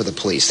asking for the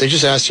police. They're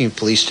just asking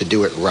police to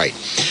do it right.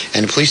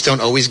 And the police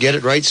don't always get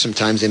it right.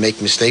 Sometimes they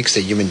make mistakes.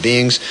 They're human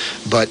beings.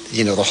 But,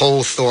 the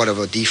whole thought of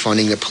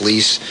defunding the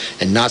police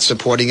and not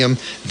supporting them,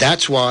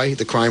 that's why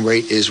the crime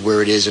rate is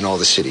where it is in all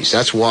the cities.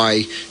 That's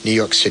why New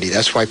York City,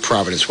 that's why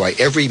Providence, why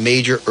every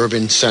major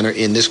urban center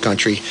in this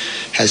country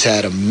has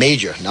had a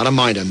major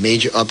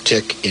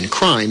uptick in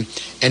crime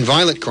and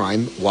violent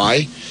crime.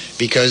 Why?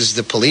 Because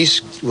the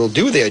police will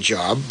do their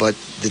job, but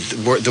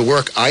the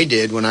work I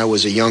did when I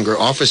was a younger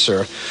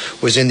officer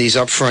was in these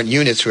upfront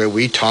units where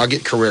we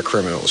target career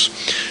criminals.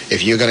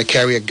 If you're going to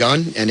carry a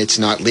gun and it's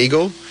not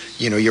legal,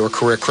 you're a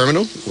career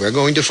criminal, we're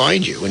going to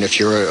find you. And if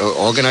you're an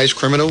organized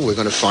criminal, we're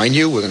going to find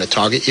you, we're going to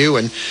target you.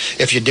 And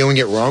if you're doing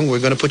it wrong, we're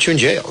going to put you in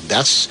jail.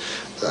 That's,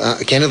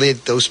 candidly,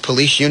 those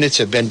police units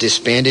have been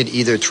disbanded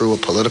either through a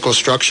political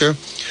structure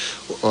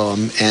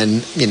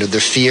and, the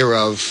fear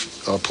of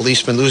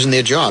policemen losing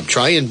their job.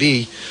 Try and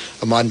be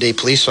a modern-day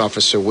police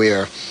officer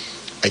where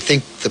I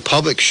think the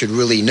public should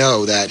really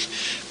know that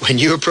when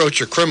you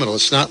approach a criminal,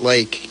 it's not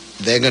like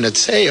they're going to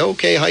say,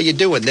 okay, how you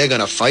doing? They're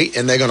going to fight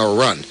and they're going to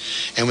run.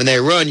 And when they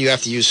run, you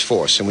have to use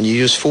force. And when you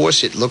use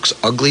force, it looks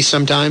ugly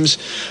sometimes.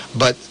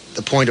 But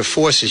the point of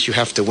force is you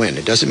have to win.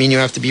 It doesn't mean you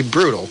have to be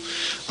brutal.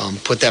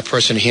 Put that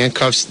person in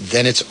handcuffs,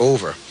 then it's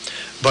over.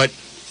 But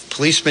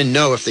policemen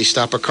know if they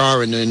stop a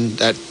car and then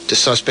the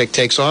suspect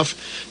takes off,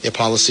 their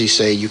policies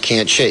say you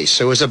can't chase.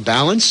 So there's a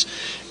balance,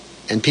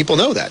 and people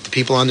know that. The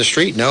people on the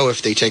street know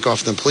if they take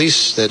off the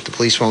police that the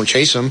police won't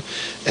chase them,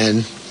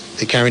 and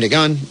they're carrying a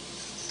gun.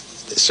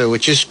 So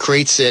it just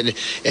creates it.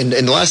 And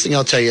the last thing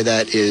I'll tell you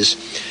that is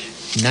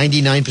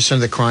 99% of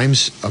the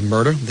crimes of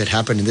murder that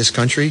happen in this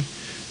country,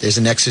 there's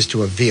a nexus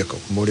to a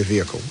motor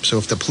vehicle. So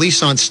if the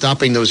police aren't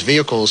stopping those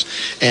vehicles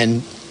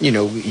and,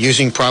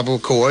 using probable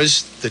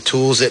cause, the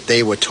tools that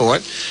they were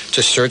taught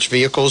to search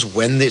vehicles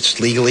when it's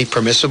legally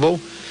permissible,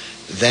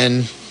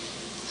 then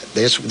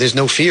there's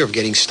no fear of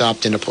getting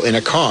stopped in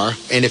a car.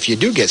 And if you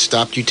do get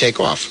stopped, you take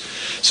off.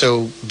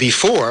 So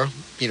before,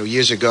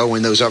 years ago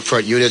when those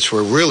upfront units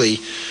were really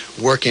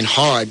working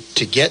hard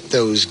to get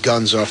those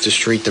guns off the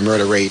street, the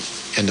murder rate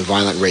and the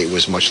violent rate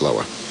was much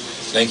lower.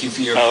 Thank you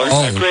for your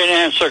A great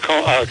answer,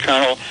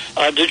 Colonel.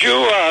 Did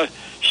you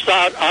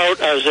start out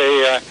as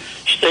a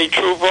state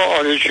trooper,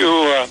 or did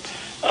you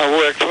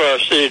work for a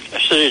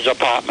city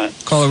department?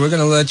 Caller, we're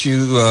going to let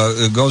you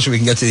go so we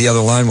can get to the other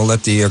line. We'll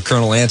let the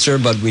Colonel answer,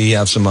 but we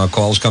have some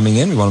calls coming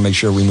in. We want to make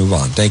sure we move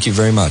on. Thank you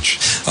very much.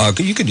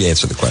 You could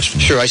answer the question.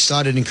 Sure. I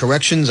started in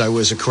corrections. I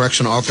was a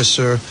correctional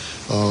officer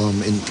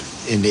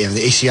in the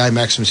ACI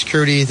Maximum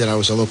Security. Then I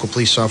was a local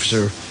police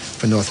officer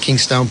for North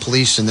Kingstown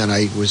Police, and then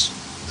I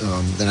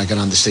got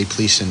on the state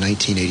police in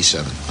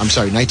 1987. I'm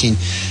sorry,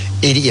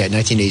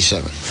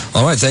 1987.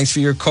 All right, thanks for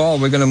your call.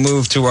 We're going to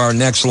move to our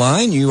next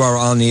line. You are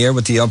on the air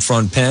with the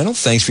Upfront panel.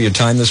 Thanks for your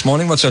time this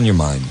morning. What's on your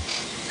mind?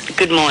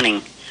 Good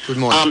morning. Good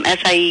morning. As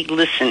I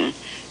listen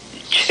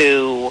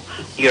to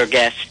your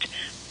guest,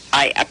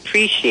 I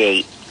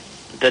appreciate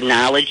the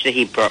knowledge that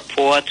he brought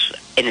forth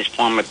in his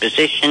former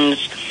positions,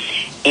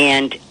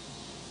 and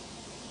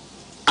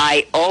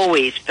I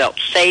always felt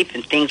safe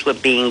and things were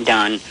being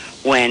done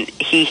when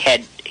he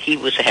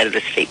was the head of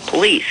the state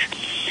police.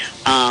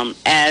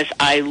 As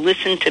I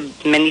listen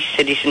to many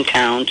cities and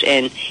towns,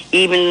 and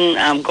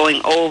even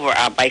going over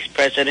our vice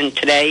president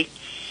today,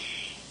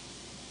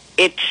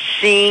 it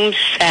seems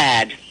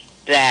sad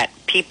that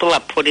people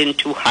are put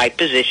into high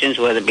positions,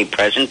 whether it be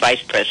president,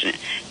 vice president,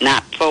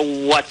 not for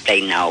what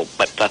they know,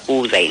 but for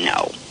who they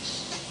know.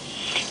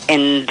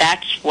 And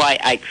that's why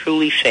I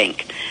truly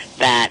think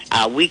that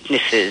our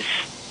weaknesses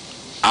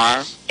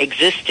are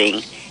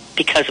existing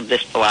because of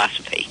this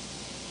philosophy.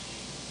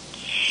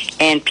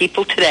 And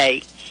people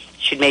today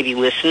should maybe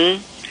listen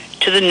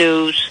to the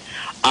news,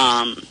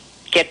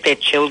 get their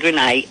children.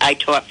 I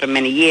taught for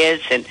many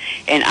years, and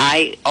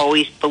I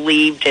always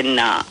believed in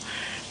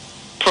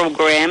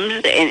programs,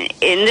 and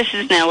this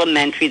is an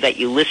elementary, that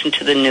you listen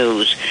to the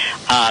news,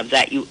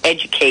 that you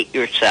educate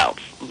yourself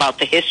about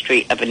the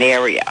history of an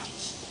area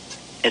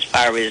as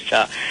far as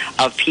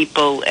of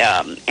people,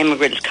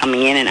 immigrants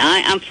coming in, and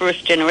I'm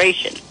first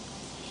generation.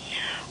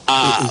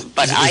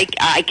 But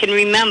I can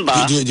remember...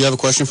 Do you have a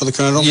question for the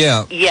Colonel?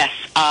 Yeah. Yes.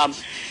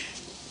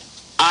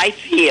 I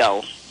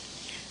feel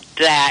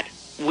that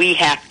we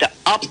have to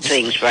up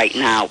things right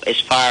now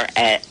as far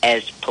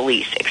as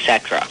police,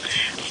 etc.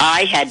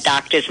 I had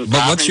doctors in Providence.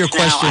 But what's your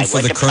question now.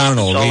 for the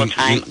Colonel? All the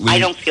time. I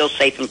don't feel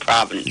safe in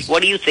Providence.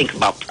 What do you think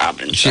about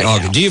Providence right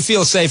now? Do you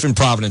feel safe in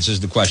Providence is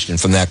the question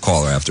from that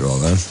caller, after all,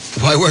 then?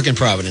 Well, I work in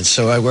Providence,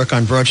 so I work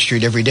on Broad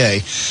Street every day.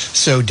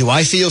 So do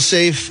I feel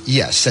safe?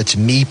 Yes, that's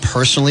me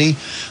personally,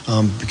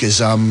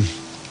 because I'm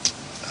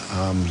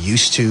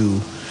used to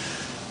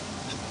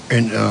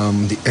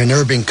an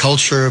urban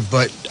culture,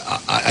 but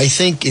I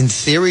think in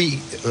theory,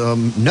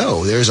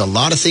 no. There's a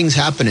lot of things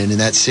happening in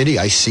that city.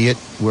 I see it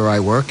where I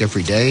work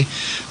every day,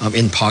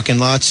 in parking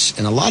lots,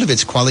 and a lot of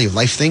it's quality of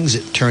life things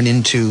that turn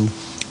into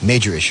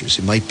major issues.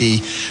 It might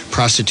be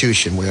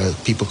prostitution, where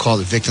people call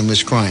it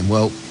victimless crime.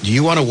 Well, do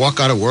you want to walk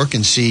out of work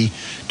and see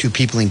two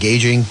people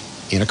engaging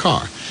in a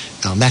car?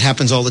 That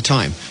happens all the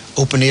time.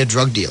 Open-air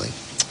drug dealing.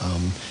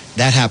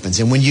 That happens.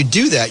 And when you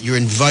do that, you're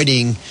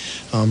inviting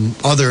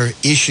other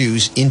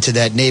issues into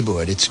that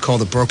neighborhood. It's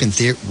called the broken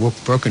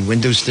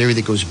windows theory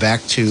that goes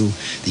back to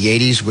the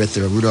 80s with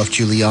Rudolph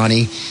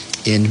Giuliani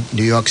in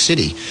New York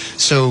City.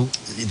 So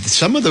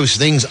some of those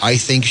things I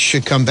think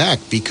should come back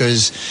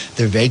because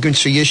they're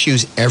vagrancy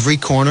issues every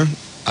corner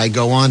I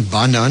go on,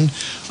 bar none.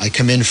 I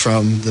come in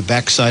from the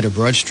backside of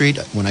Broad Street.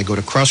 When I go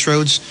to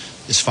Crossroads,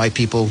 there's 5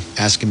 people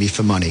asking me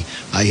for money.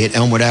 I hit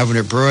Elmwood Avenue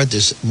at Broad,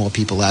 there's more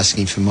people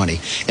asking for money.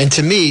 And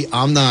to me,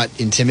 I'm not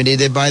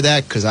intimidated by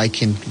that because I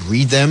can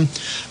read them.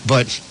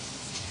 But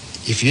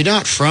if you're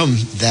not from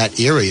that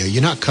area,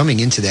 you're not coming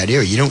into that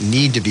area. You don't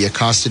need to be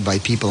accosted by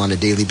people on a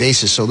daily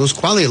basis. So those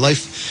quality of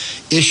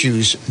life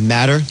issues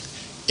matter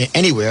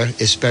anywhere,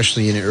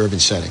 especially in an urban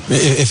setting.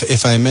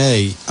 If I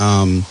may,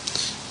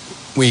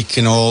 we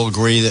can all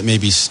agree that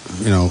maybe,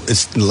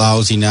 it's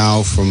lousy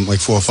now from like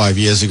 4 or 5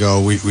 years ago.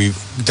 We've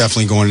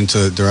definitely gone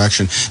into a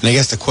direction. And I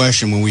guess the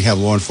question when we have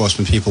law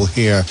enforcement people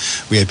here,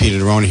 we had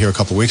Peter Nerone here a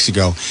couple of weeks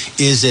ago,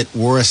 is it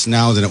worse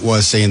now than it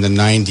was, say, in the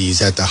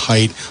 90s at the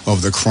height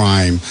of the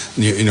crime,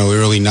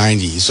 early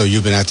 90s? So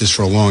you've been at this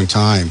for a long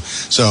time.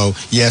 So,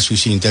 yes, we've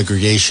seen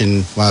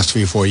degradation last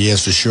 3 or 4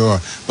 years for sure.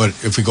 But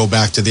if we go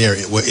back to there,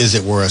 is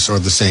it worse or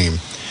the same?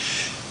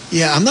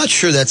 Yeah, I'm not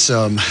sure that's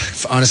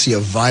honestly a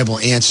viable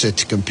answer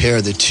to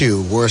compare the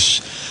two. Worse.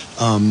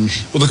 Well,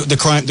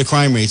 the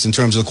crime rates in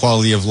terms of the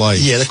quality of life.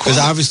 Yeah, because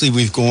obviously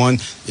we've gone,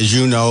 as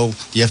you know,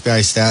 the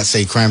FBI stats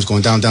say crime's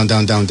going down.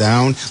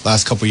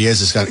 Last couple of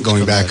years, it's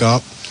going back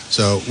up.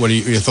 So, what are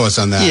your thoughts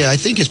on that? Yeah, I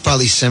think it's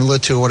probably similar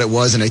to what it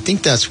was, and I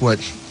think that's what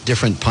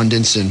different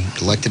pundits and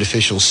elected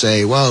officials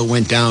say. Well, it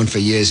went down for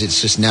years.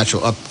 It's just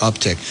natural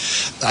uptick.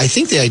 I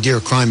think the idea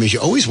of crime is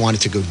you always want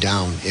it to go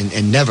down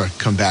and never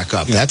come back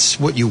up. Yeah. That's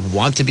what you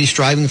want to be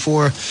striving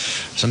for.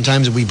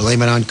 Sometimes we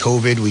blame it on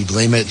COVID. We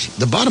blame it.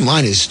 The bottom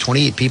line is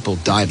 28 people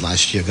died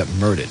last year, got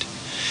murdered.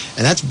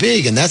 And that's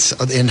big. And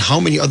how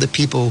many other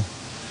people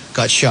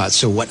got shot.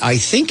 So what I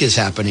think is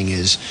happening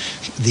is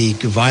the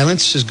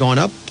violence has gone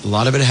up. A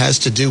lot of it has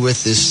to do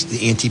with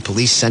the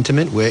anti-police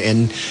sentiment.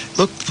 And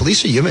look,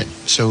 police are human.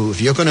 So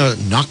if you're going to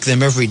knock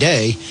them every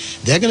day,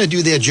 they're going to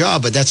do their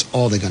job, but that's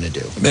all they're going to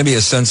do. Maybe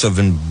a sense of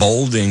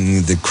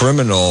emboldening the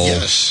criminal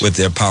with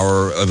their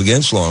power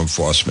against law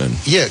enforcement.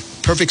 Yeah,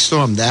 perfect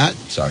storm. That.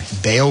 Sorry.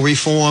 Bail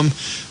reform.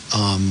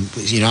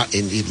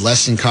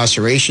 Less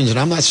incarcerations. And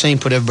I'm not saying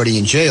put everybody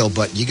in jail,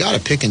 but you got to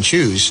pick and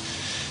choose.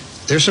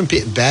 There's some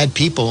bad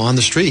people on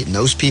the street, and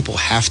those people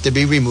have to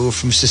be removed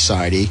from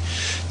society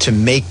to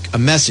make a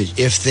message.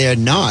 If they're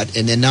not,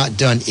 and they're not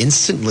done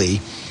instantly,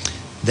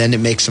 then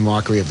it makes a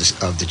mockery of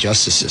the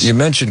justice system. You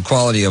mentioned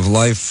quality of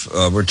life.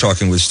 We're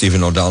talking with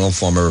Stephen O'Donnell,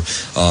 former,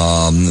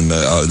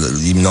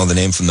 you know the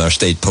name from our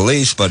state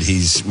police, but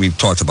we've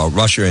talked about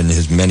Russia and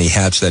his many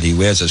hats that he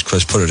wears, as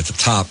Chris put it at the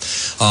top.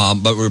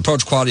 But we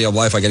approach quality of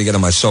life. I got to get on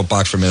my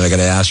soapbox for a minute. I got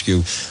to ask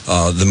you,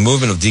 the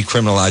movement of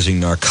decriminalizing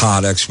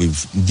narcotics.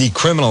 We've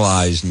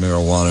decriminalized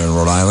marijuana in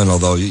Rhode Island,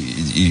 although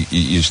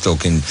you still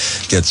can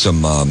get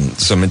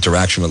some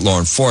interaction with law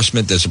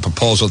enforcement. There's a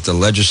proposal to the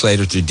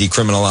legislature to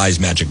decriminalize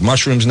magic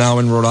mushrooms now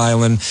in Rhode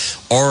Island.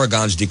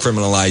 Oregon's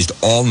decriminalized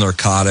all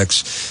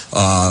narcotics.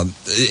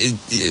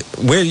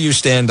 Where do you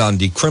stand on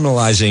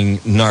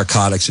decriminalizing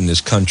narcotics in this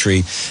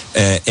country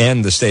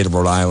and the state of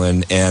Rhode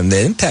Island and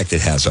the impact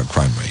it has on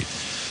crime rate?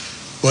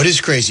 Well, it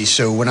is crazy.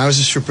 So when I was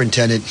a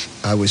superintendent,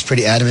 I was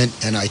pretty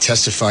adamant, and I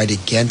testified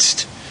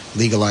against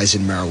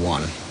legalizing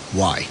marijuana.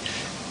 Why?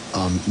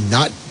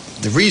 Not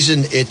the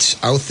reason it's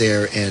out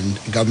there and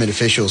government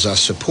officials are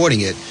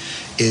supporting it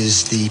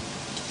is the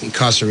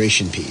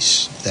incarceration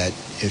piece. That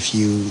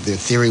the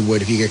theory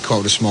would, if you get caught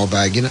with a small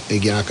bag, you're not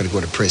going to go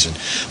to prison.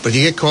 But if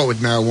you get caught with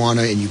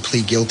marijuana and you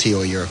plead guilty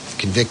or you're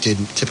convicted,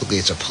 typically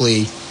it's a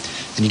plea,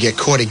 and you get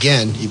caught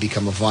again, you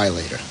become a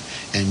violator.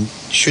 And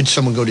should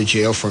someone go to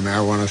jail for a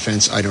marijuana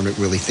offense? I don't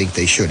really think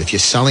they should. If you're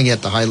selling it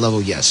at the high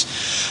level, yes.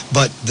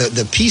 But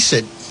the piece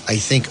that I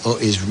think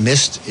is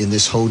missed in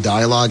this whole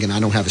dialogue, and I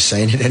don't have a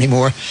say in it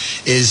anymore,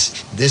 is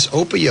this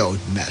opioid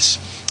mess.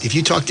 If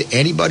you talk to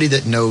anybody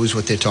that knows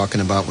what they're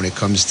talking about when it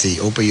comes to the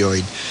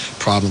opioid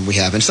problem we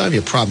have, and it's not even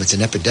a problem, it's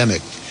an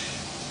epidemic.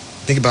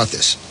 Think about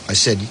this. I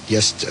said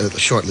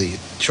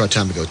short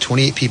time ago,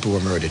 28 people were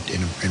murdered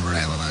in Rhode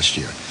Island last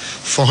year.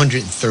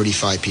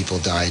 435 people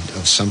died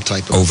of some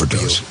type of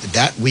overdose.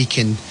 That we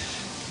can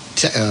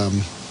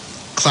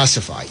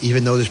classify,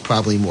 even though there's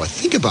probably more.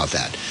 Think about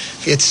that.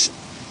 It's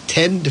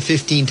 10 to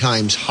 15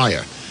 times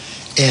higher.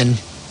 And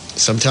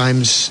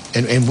sometimes,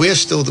 and we're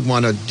still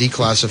want to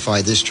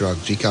declassify this drug,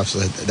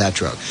 declassify that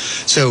drug.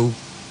 So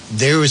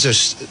there was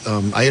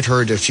I had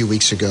heard a few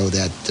weeks ago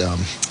that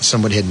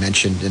somebody had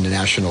mentioned in a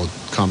national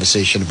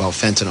conversation about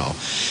fentanyl,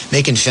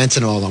 making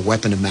fentanyl a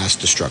weapon of mass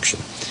destruction,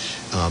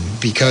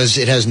 because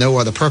it has no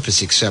other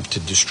purpose except to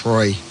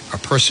destroy a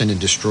person and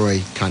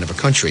destroy kind of a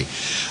country.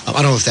 I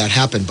don't know if that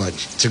happened, but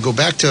to go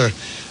back to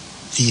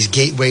these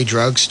gateway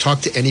drugs,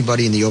 talk to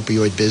anybody in the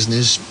opioid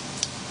business,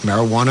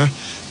 marijuana,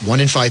 1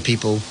 in 5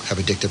 people have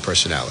addictive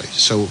personality.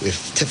 So if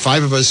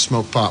 5 of us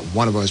smoke pot,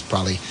 1 of us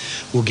probably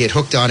will get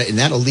hooked on it, and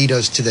that'll lead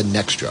us to the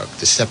next drug.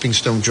 The stepping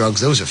stone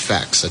drugs, those are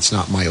facts. That's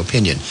not my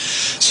opinion.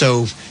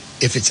 So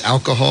if it's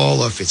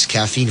alcohol or if it's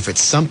caffeine, if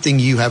it's something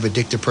you have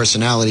addictive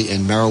personality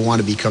and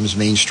marijuana becomes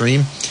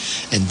mainstream,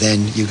 and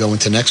then you go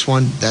into the next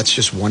one, that's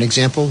just one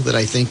example that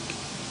I think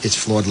it's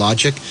flawed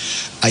logic.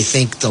 I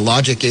think the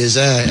logic is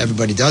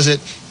everybody does it.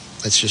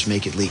 Let's just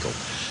make it legal.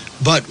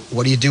 But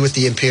what do you do with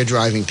the impaired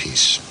driving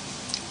piece?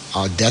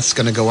 Our death's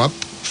going to go up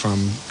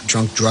from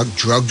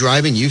drug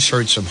driving. You've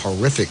heard some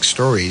horrific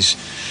stories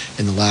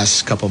in the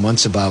last couple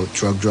months about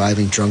drunk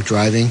driving.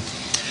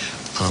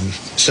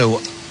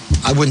 So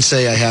I wouldn't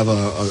say I have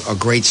a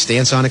great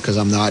stance on it because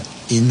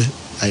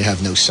I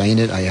have no say in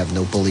it. I have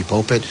no bully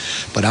pulpit.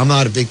 But I'm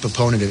not a big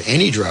proponent of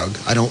any drug.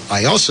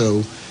 I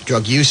also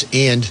drug use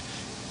and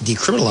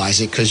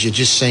decriminalize it because you're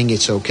just saying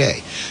it's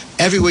okay.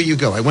 Everywhere you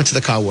go. I went to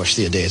the car wash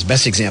the other day. It's the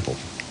best example.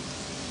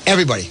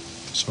 Everybody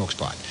smokes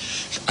pot.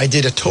 I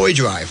did a toy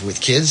drive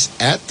with kids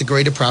at the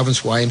Greater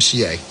Province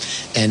YMCA.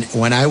 And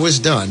when I was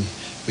done,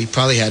 we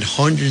probably had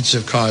hundreds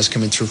of cars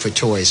coming through for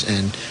toys.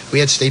 And we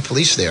had state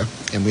police there,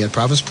 and we had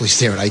province police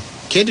there. And I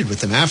kidded with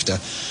them after.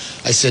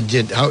 I said,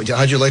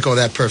 how'd you like all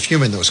that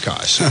perfume in those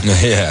cars?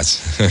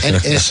 Yes.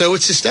 and so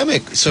it's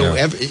systemic. So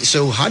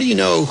so how do you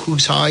know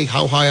who's high,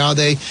 how high are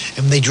they? And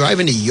when they drive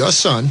into your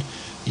son,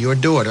 your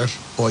daughter,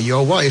 or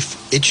your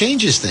wife, it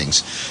changes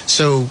things.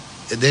 So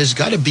there's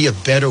got to be a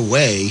better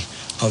way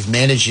of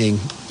managing,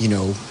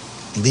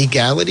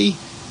 legality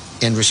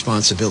and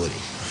responsibility.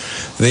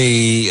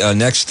 The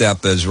next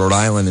step is Rhode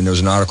Island, and there was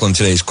an article in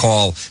today's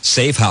Call,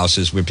 safe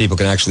houses where people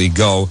can actually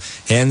go,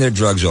 hand their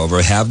drugs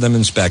over, have them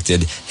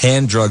inspected,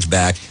 hand drugs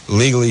back,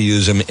 legally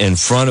use them in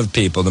front of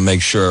people to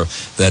make sure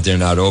that they're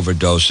not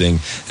overdosing.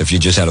 If you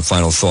just had a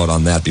final thought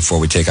on that before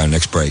we take our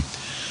next break.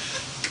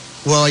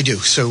 Well, I do.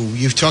 So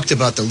you've talked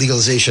about the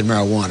legalization of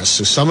marijuana.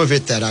 So some of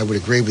it that I would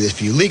agree with,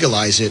 if you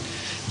legalize it,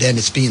 then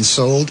it's being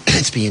sold,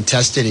 it's being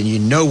tested, and you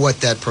know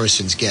what that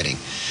person's getting.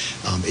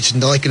 It's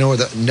like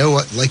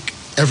like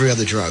every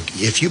other drug.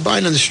 If you buy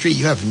it on the street,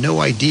 you have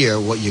no idea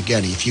what you're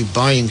getting. If you're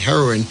buying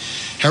heroin,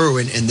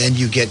 and then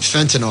you get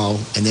fentanyl,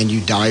 and then you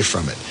die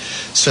from it.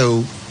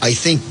 So I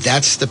think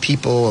that's the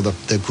people, or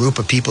the group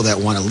of people that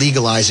want to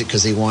legalize it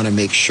because they want to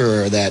make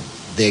sure that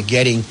they're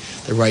getting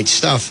the right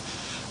stuff.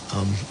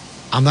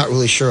 I'm not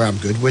really sure I'm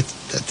good with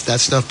that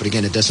stuff, but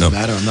again, it doesn't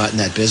matter. I'm not in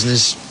that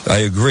business. I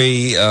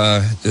agree,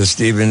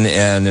 Stephen,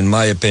 and in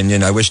my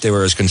opinion, I wish they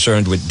were as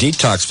concerned with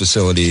detox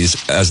facilities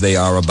as they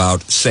are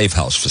about safe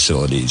house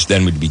facilities.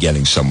 Then we'd be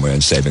getting somewhere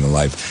and saving a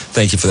life.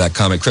 Thank you for that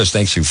comment. Chris,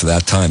 thanks you for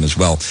that time as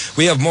well.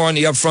 We have more on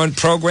the Upfront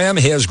program.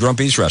 Here's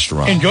Grumpy's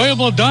Restaurant.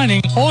 Enjoyable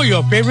dining or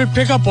your favorite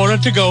pickup order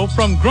to go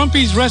from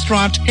Grumpy's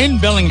Restaurant in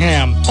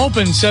Bellingham.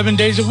 Open 7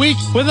 days a week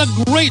with a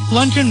great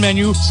luncheon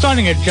menu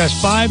starting at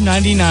just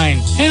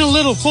 $5.99. And a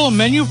little full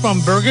menu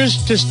from burgers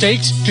to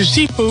steaks to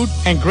seafood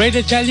and great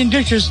Italian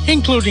dishes,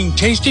 including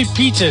tasty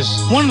pizzas.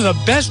 One of the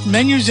best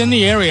menus in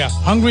the area.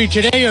 Hungry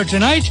today or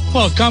tonight?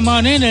 Well, come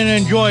on in and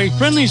enjoy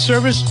friendly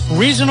service,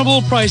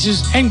 reasonable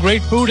prices, and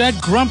great food at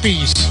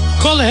Grumpy's.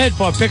 Call ahead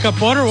for a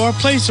pickup order or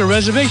place a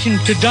reservation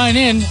to dine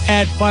in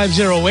at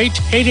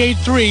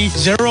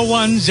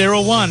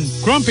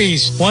 508-883-0101.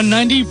 Grumpy's,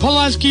 190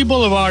 Pulaski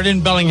Boulevard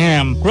in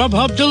Bellingham.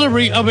 Grubhub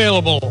delivery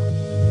available.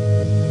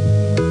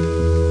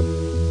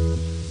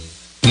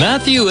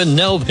 Matthew and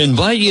Nell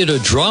invite you to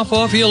drop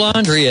off your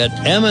laundry at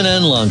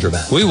M&N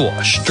Laundromat. We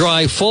wash,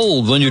 dry,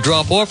 fold when you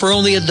drop off for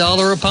only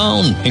 $1 a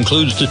pound.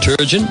 Includes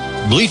detergent,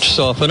 bleach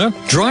softener,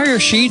 dryer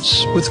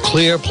sheets with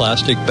clear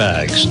plastic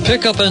bags.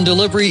 Pickup and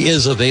delivery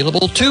is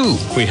available too.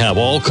 We have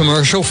all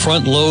commercial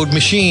front load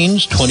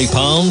machines, 20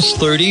 pounds,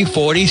 30,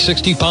 40,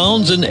 60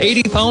 pounds, and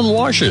 80-pound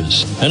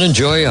washers. And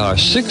enjoy our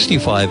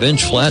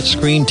 65-inch flat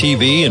screen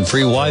TV and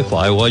free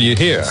Wi-Fi while you're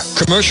here.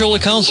 Commercial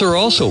accounts are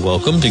also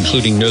welcomed,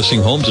 including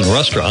nursing homes and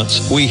restaurants.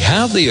 We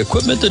have the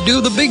equipment to do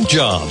the big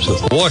jobs,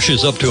 with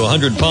washers up to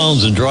 100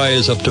 pounds and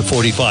dryers up to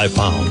 45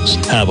 pounds.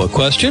 Have a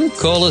question?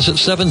 Call us at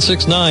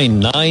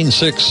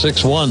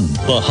 769-9661.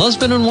 The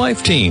husband and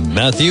wife team,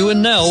 Matthew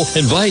and Nell,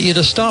 invite you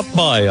to stop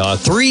by our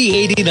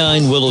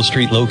 389 Willow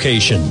Street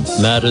location.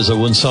 Matt is a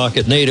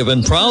Woonsocket native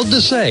and proud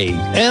to say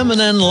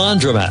M&N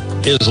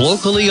Laundromat is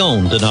locally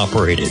owned and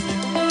operated.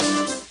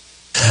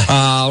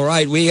 All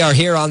right, we are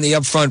here on the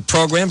Upfront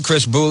program.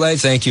 Chris Boulay,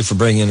 thank you for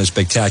bringing in a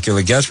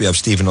spectacular guest. We have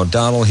Stephen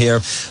O'Donnell here.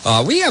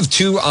 We have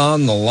two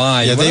on the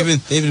line. Yeah, they've been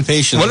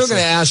patient. What we're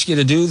going to ask you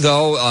to do,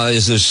 though,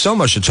 is there's so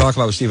much to talk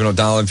about with Stephen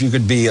O'Donnell. If you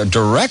could be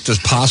direct as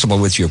possible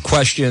with your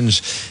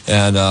questions,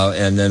 and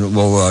then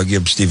we'll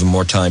give Stephen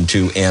more time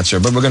to answer.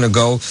 But we're going to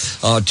go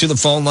to the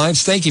phone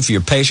lines. Thank you for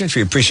your patience.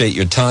 We appreciate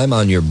your time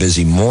on your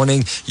busy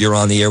morning. You're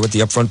on the air with the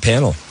Upfront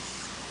panel.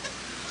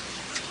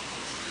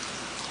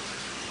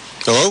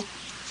 Hello?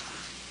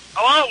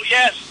 Hello?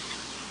 Yes.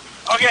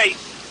 Okay.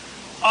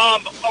 Are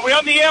we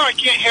on the air? I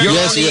can't hear you.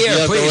 You're on the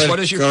air, please. What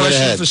is your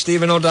question for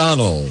Stephen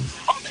O'Donnell?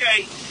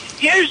 Okay.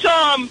 Here's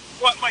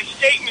what my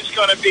statement's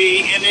going to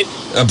be, and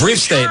it's a brief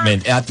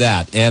statement at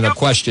that, and a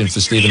question for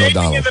Stephen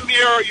O'Donnell. You're in the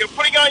mirror, you're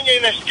putting on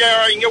your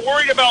mascara, and you're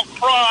worried about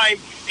crime,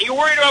 and you're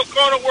worried about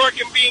going to work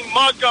and being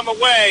mugged on the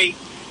way.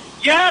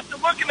 You have to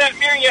look in that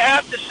mirror and you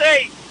have to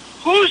say,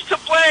 who's to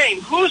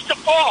blame? Who's to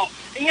fault?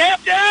 And you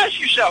have to ask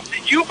yourself,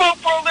 did you vote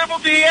for a liberal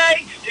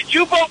DA? Did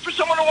you vote for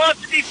someone who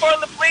wants to defund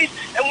the police?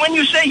 And when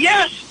you say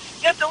yes,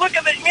 you have to look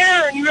in the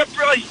mirror and you have to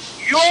realize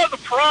you're the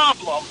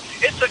problem.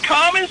 It's the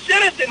common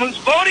citizen who's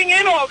voting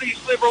in all these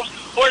liberals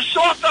who are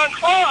soft on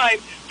crime.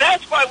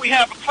 That's why we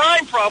have a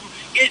crime problem.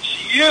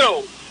 It's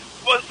you.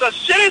 Well, the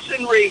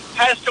citizenry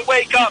has to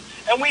wake up,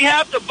 and we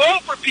have to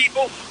vote for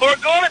people who are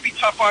going to be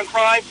tough on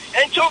crime.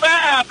 Until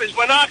that happens,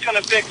 we're not going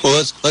to fix it.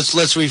 Well,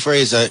 let's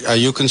rephrase that. Are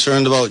you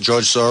concerned about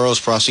George Soros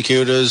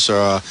prosecutors,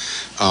 or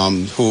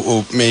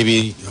who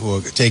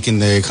are taking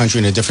the country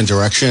in a different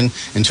direction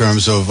in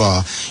terms of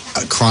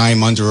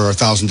crime under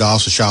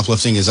 $1,000 for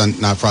shoplifting is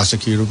not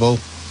prosecutable?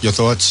 Your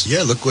thoughts?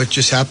 Yeah, look what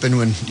just happened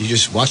when you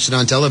just watched it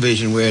on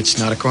television, where it's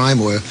not a crime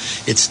or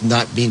it's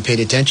not being paid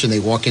attention. They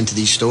walk into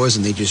these stores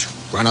and they just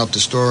run out the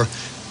store.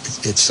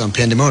 It's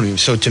pandemonium.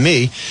 So to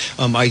me,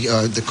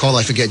 the call,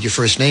 I forget your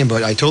first name,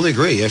 but I totally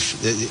agree. If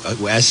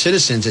as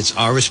citizens, it's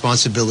our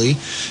responsibility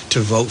to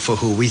vote for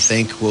who we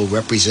think will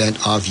represent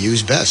our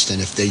views best.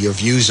 And if your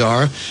views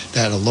are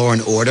that a law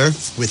and order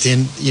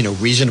within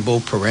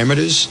reasonable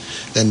parameters,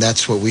 then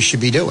that's what we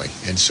should be doing.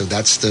 And so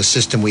that's the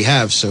system we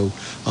have. So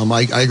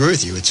I agree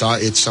with you. I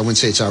wouldn't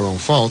say it's our own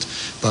fault,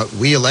 but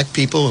we elect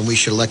people, and we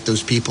should elect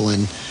those people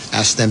and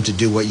ask them to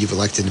do what you've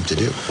elected them to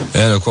do.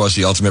 And, of course,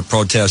 the ultimate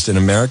protest in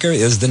America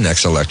is the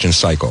next election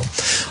cycle.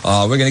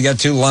 We're going to get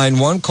to line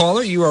one.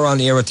 Caller, you are on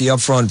the air at the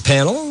Upfront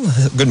panel.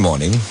 Good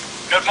morning.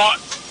 Good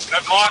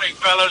morning,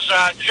 fellas.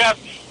 Jeff,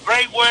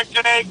 great work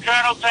today.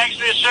 Colonel, thanks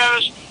for your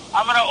service.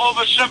 I'm going to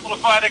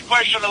oversimplify the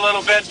question a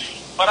little bit,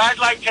 but I'd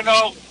like to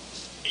know,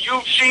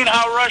 you've seen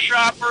how Russia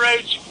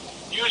operates.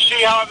 You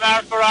see how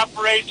America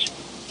operates.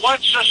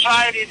 What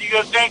society do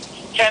you think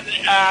can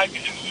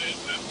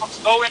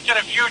go into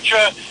the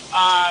future.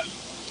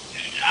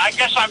 I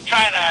guess I'm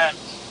trying to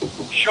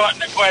shorten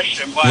the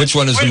question. But which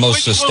one is the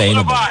most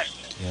sustainable?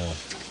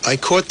 I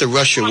caught the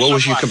Russia. What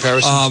was your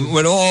comparison?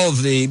 With all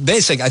of the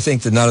basic, I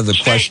think the nut of the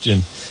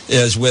question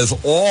is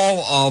with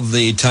all of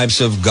the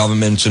types of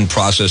governments and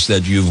process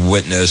that you've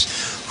witnessed,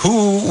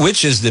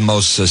 which is the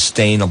most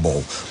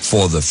sustainable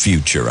for the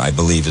future, I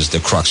believe is the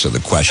crux of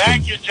the question.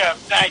 Thank you, Jeff.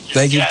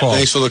 Thank you, Paul.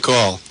 Thanks for the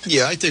call.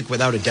 Yeah, I think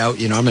without a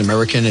doubt, I'm an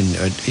American, and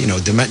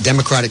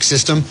democratic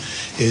system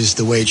is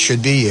the way it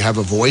should be. You have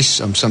a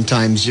voice.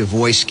 Sometimes your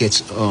voice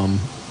gets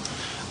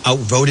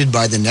outvoted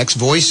by the next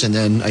voice, and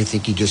then I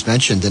think you just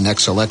mentioned the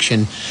next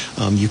election,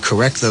 you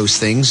correct those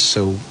things.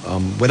 So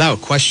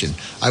without question,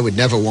 I would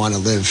never want to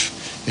live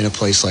in a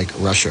place like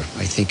Russia.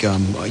 I think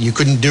you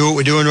couldn't do what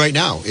we're doing right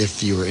now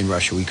if you were in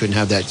Russia. We couldn't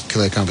have that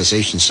clear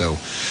conversation. So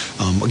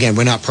again,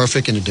 we're not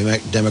perfect in a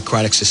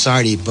democratic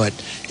society, but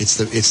it's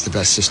the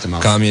best system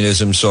out there.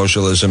 Communism,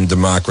 socialism,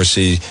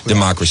 democracy.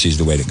 Democracy is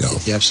the way to go.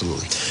 Yeah,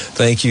 absolutely.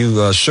 Thank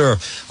you, sir.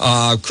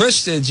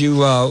 Chris, did you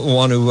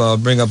want to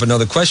bring up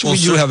another question? Well,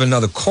 we do have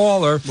another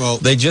caller. Well,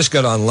 they just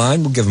got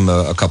online. We'll give them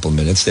a couple of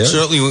minutes there.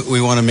 Certainly,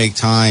 we want to make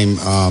time.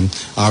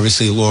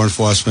 Obviously, law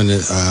enforcement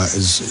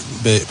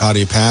is part of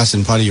your past,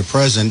 and part of your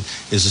present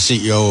is the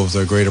CEO of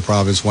the Greater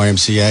Providence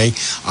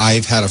YMCA.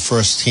 I've had a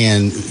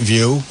first-hand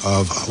view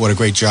of what a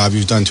great job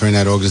you've done turning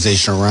that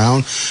organization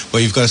around,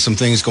 but you've got some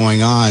things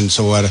going on.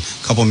 So at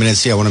a couple of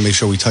minutes here, I want to make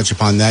sure we touch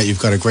upon that. You've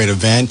got a great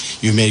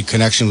event. You've made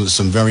connections with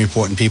some very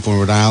important people in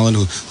Rhode Island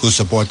who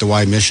support the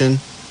Y mission.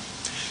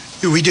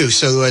 Yeah, we do.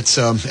 So it's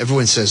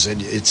everyone says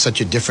it's such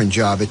a different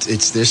job.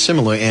 They're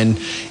similar, and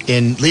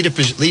in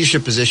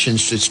leadership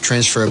positions, it's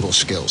transferable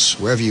skills.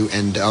 Wherever you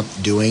end up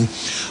doing,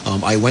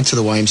 I went to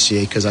the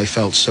YMCA because I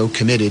felt so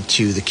committed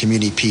to the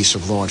community piece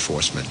of law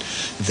enforcement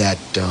that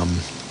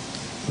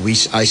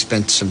I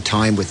spent some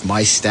time with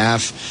my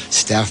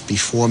staff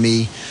before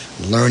me,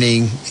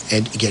 learning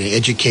and getting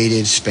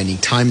educated, spending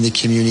time in the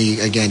community.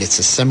 Again, it's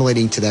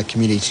assimilating to that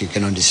community so you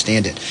can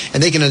understand it,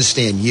 and they can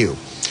understand you.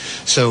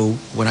 So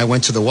when I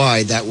went to the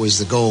Y, that was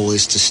the goal,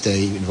 is to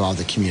stay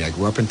involved in the community. I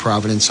grew up in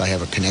Providence. I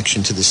have a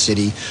connection to the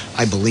city.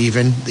 I believe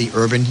in the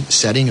urban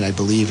setting, and I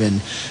believe in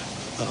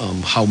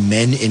how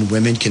men and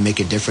women can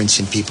make a difference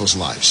in people's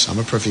lives. I'm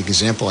a perfect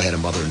example. I had a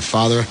mother and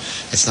father.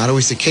 It's not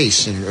always the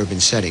case in an urban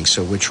setting.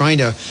 So we're trying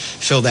to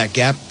fill that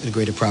gap in the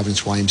Greater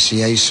Providence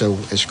YMCA. So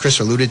as Chris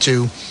alluded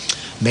to,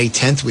 May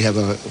 10th, we have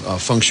a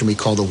function we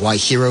call the Y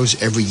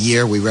Heroes. Every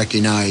year we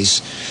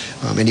recognize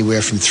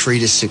anywhere from 3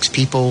 to 6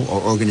 people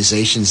or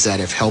organizations that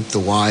have helped the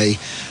Y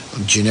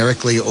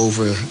generically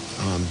over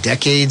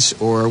decades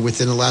or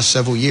within the last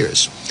several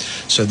years.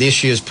 So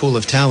this year's pool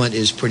of talent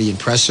is pretty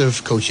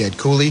impressive. Coach Ed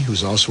Cooley,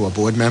 who's also a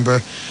board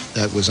member,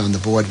 that was on the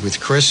board with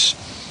Chris.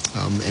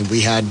 And we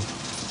had,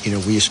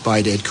 we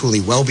aspired to Ed Cooley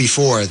well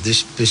before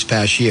this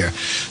past year.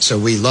 So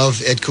we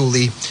love Ed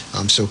Cooley.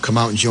 So come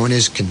out and join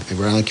us.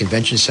 Rhode Island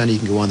Convention Center. You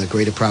can go on the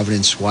Greater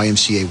Providence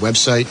YMCA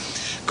website.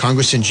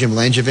 Congressman Jim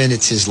Langevin,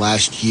 it's his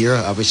last year.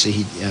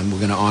 Obviously, we're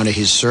going to honor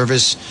his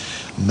service.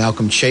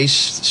 Malcolm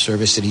Chase, the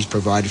service that he's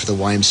provided for the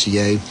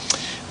YMCA.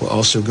 We're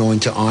also going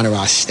to honor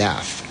our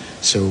staff.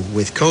 So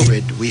with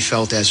COVID, we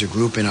felt as a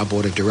group in our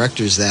board of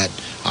directors that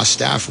our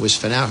staff was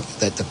phenomenal,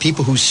 that the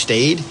people who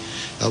stayed,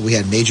 we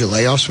had major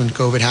layoffs when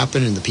COVID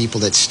happened, and the people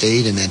that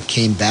stayed and then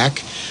came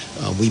back,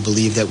 we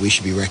believe that we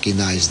should be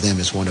recognized them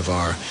as one of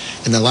our.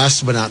 And the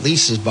last but not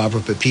least is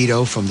Barbara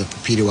Pepito from the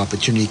Pepito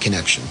Opportunity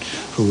Connection,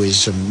 who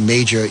is a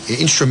major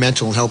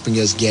instrumental in helping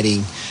us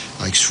getting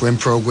like swim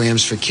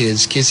programs for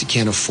kids that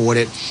can't afford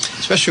it,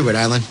 especially Rhode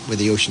Island, with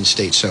the Ocean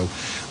State. So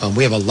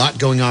we have a lot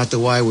going on at the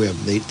Y. We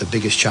have the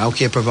biggest child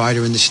care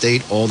provider in the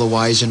state, all the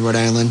Ys in Rhode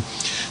Island.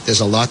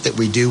 There's a lot that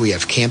we do. We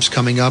have camps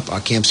coming up. Our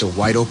camps are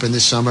wide open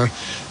this summer.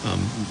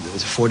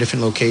 4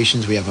 different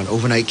locations. We have an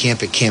overnight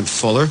camp at Camp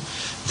Fuller.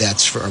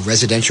 That's for a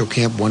residential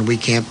camp, 1-week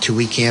camp,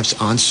 2-week camps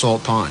on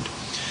Salt Pond.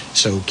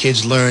 So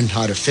kids learn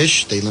how to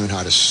fish. They learn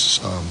how to,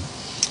 I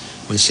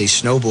wouldn't say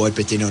snowboard,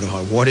 but they know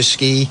how to water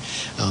ski.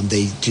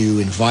 They do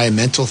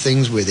environmental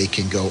things where they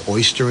can go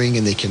oystering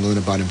and they can learn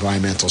about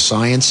environmental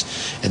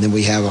science. And then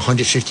we have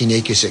 115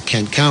 acres at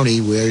Kent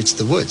County where it's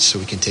the woods, so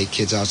we can take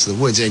kids out to the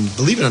woods. And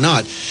believe it or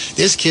not,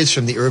 there's kids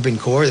from the urban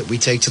core that we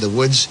take to the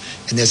woods,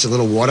 and there's a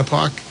little water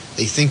park.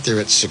 They think they're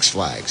at Six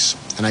Flags.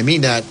 And I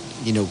mean that,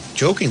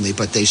 jokingly,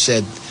 but they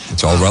said...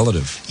 It's all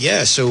relative.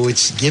 Yeah, so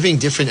it's giving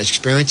different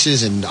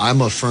experiences, and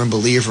I'm a firm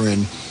believer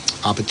in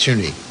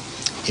opportunity.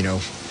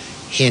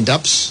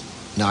 Hand-ups,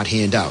 not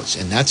handouts.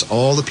 And that's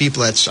all the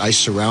people that I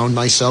surround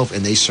myself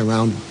and they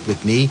surround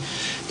with me.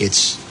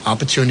 It's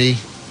opportunity.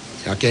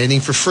 You don't get anything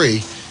for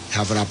free.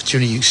 Have an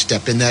opportunity, you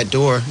step in that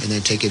door and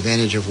then take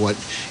advantage of what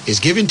is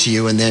given to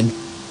you and then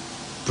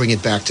bring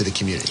it back to the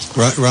community.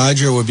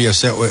 Roger would be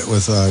upset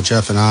with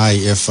Jeff and I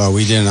if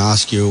we didn't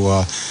ask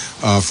you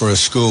for a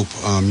scoop.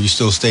 You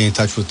still stay in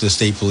touch with the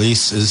state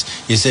police.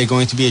 Is there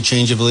going to be a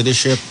change of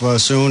leadership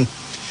soon?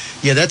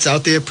 Yeah, that's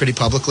out there pretty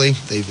publicly.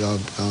 They've,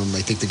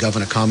 I think the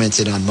governor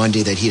commented on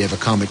Monday that he'd have a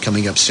comment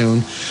coming up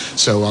soon.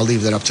 So I'll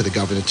leave that up to the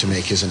governor to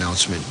make his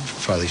announcement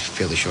fairly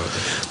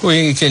shortly.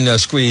 We can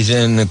squeeze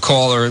in a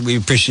caller. We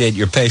appreciate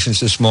your patience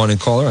this morning,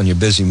 caller, on your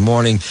busy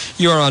morning.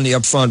 You're on the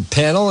Upfront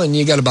panel, and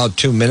you got about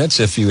 2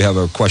 minutes if you have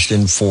a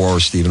question for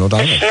Stephen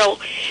O'Donnell. So,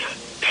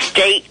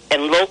 state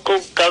and local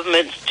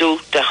governments do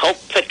to help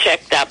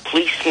protect our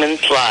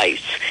policemen's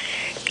lives?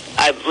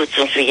 I've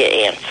listened to your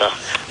answer.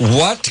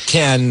 What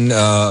can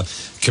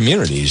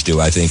communities do,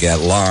 I think, at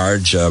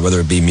large, whether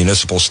it be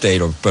municipal,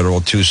 state, or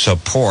federal, to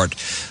support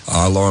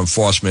law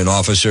enforcement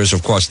officers?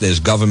 Of course, there's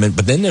government,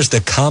 but then there's the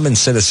common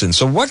citizen.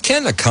 So what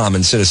can a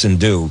common citizen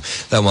do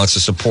that wants to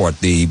support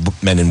the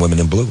men and women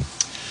in blue?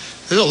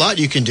 There's a lot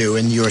you can do.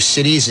 In your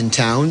cities and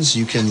towns,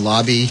 you can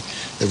lobby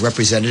the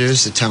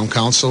representatives, the town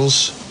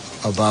councils,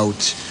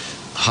 about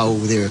how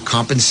they're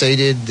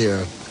compensated,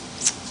 their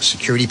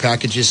security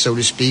packages, so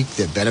to speak,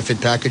 their benefit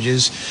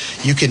packages.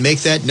 You can make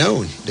that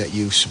known that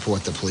you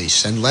support the police.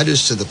 Send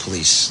letters to the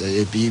police.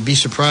 You'd be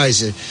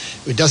surprised.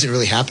 It doesn't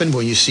really happen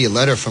when you see a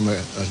letter from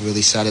a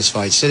really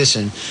satisfied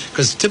citizen,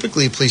 because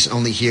typically police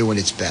only hear when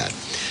it's bad.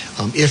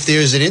 If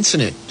there's an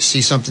incident,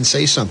 see something,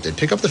 say something.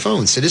 Pick up the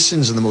phone.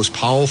 Citizens are the most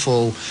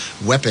powerful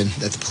weapon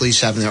that the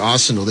police have in their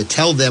arsenal to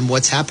tell them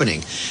what's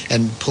happening.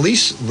 And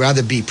police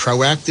rather be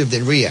proactive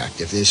than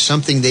reactive. There's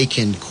something they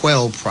can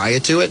quell prior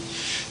to it.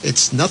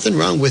 It's nothing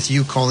wrong with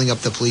you calling up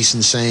the police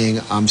and saying,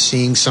 I'm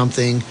seeing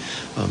something,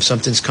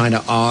 something's kind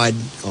of odd,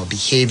 or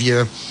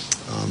behavior.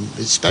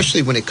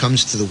 Especially when it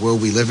comes to the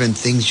world we live in,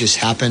 things just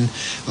happen.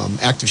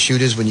 Active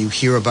shooters, when you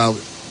hear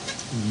about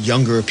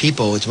younger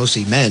people, it's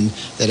mostly men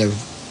that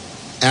have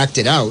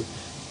acted out.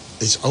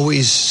 There's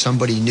always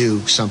somebody knew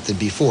something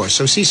before.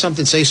 So see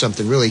something, say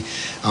something, really.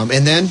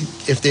 And then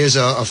if there's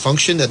a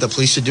function that the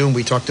police are doing,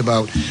 we talked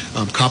about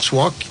Cops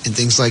Walk and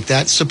things like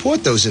that,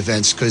 support those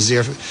events, because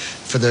they're,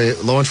 for the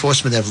law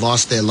enforcement that have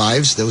lost their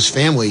lives, those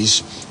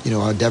families,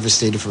 are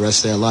devastated for the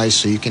rest of their lives,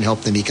 so you can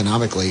help them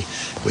economically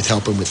with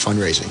helping with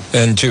fundraising.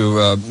 And to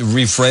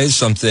rephrase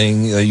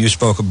something you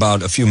spoke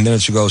about a few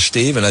minutes ago,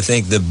 Steve, and I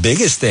think the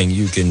biggest thing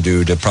you can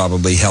do to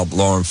probably help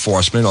law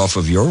enforcement, off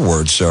of your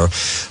words, sir,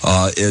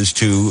 is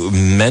to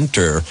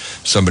mentor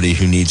somebody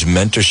who needs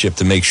mentorship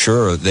to make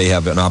sure they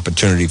have an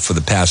opportunity for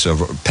the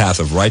path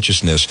of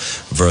righteousness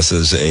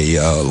versus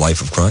a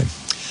life of crime.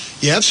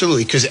 Yeah,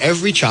 absolutely, because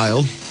every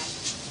child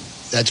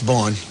that's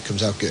born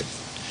comes out good.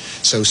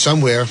 So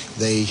somewhere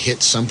they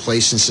hit some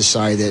place in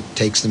society that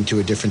takes them to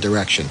a different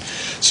direction.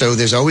 So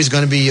there's always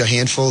going to be a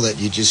handful that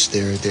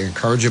they're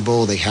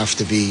incorrigible, they have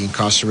to be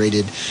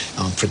incarcerated,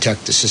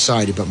 protect the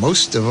society, but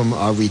most of them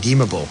are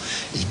redeemable.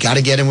 You got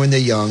to get them when they're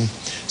young.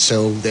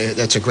 So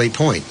that's a great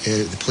point.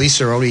 The police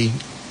are only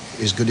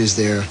as good as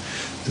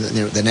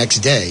the next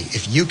day.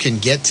 If you can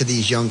get to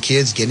these young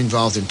kids, get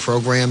involved in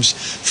programs,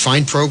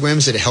 find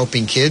programs that are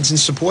helping kids and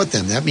support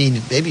them. That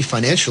means maybe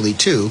financially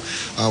too.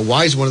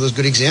 Y is one of those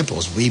good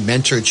examples. We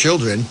mentor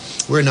children.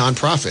 We're a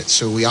nonprofit,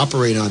 so we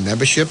operate on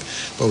membership,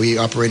 but we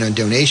operate on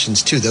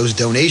donations too. Those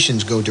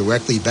donations go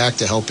directly back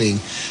to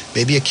helping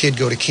maybe a kid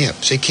go to camp.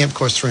 Say camp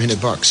costs $300.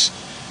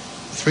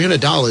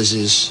 $300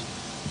 is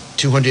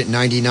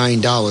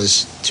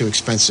 $299 too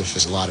expensive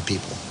for a lot of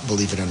people,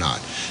 believe it or not.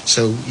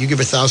 So you give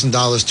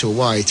 $1,000 to a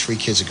Y, 3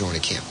 kids are going to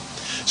camp.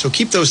 So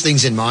keep those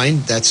things in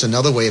mind. That's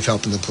another way of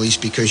helping the police,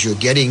 because you're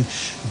getting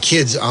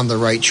kids on the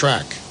right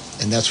track,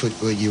 and that's what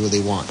you really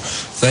want.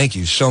 Thank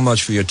you so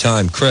much for your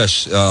time.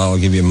 Chris, I'll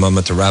give you a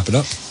moment to wrap it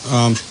up.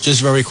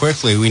 Just very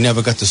quickly, we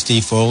never got to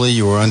Steve Foley.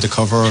 You were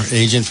undercover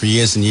agent for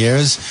years and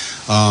years,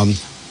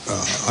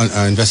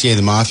 investigating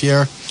the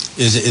mafia.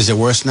 Is it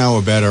worse now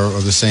or better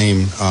or the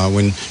same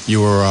when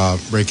you were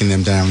breaking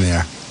them down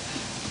there?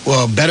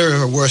 Well, better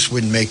or worse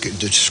wouldn't make it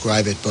to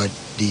describe it, but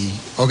the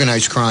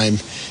organized crime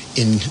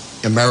in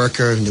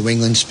America, New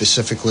England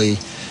specifically,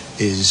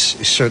 is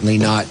certainly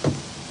not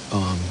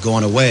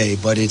gone away,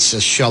 but it's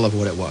a shell of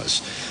what it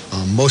was.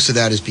 Most of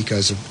that is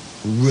because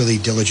of really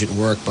diligent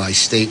work by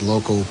state and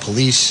local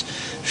police,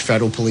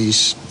 federal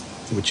police,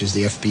 which is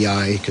the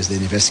FBI, because they're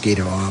the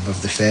investigative arm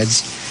of the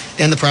feds,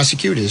 and the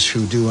prosecutors,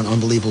 who do an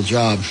unbelievable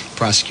job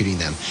prosecuting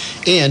them.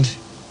 And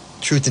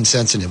truth and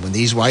sensitive. When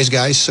these wise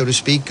guys, so to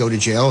speak, go to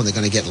jail and they're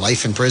going to get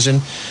life in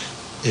prison,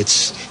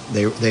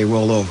 they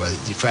roll over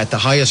at the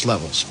highest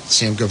levels.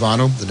 Sam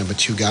Gravano, the number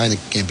 2 guy in the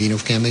Gambino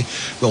family,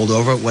 rolled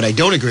over. What I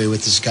don't agree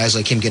with is guys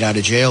like him get out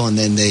of jail and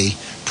then they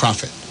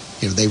profit.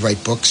 They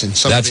write books, and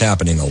that's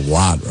happening a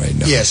lot right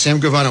now. Yeah, Sam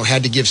Gravano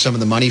had to give some of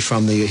the money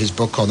from his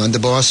book called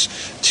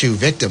Underboss to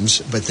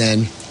victims, but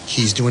then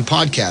he's doing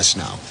podcasts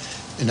now.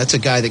 And that's a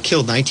guy that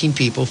killed 19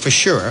 people for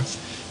sure,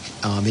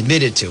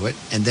 admitted to it,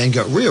 and then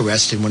got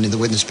rearrested when in the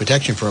witness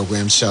protection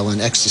program selling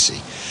ecstasy.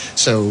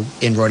 So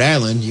in Rhode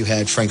Island, you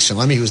had Frank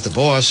Salemi, who was the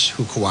boss,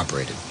 who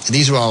cooperated. And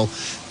these are all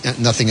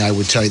nothing I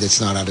would tell you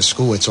that's not out of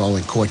school. It's all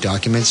in court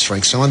documents.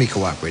 Frank Salemi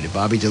cooperated.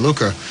 Bobby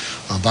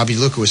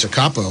DeLuca was a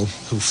capo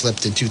who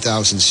flipped in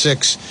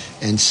 2006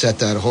 and set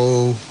that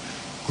whole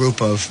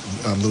group of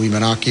Louis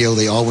Minacchio,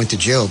 they all went to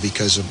jail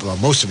because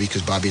of, mostly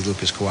because Bobby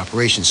DeLuca's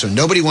cooperation. So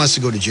nobody wants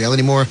to go to jail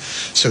anymore.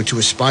 So to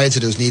aspire to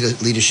those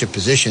leadership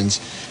positions,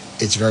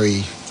 it's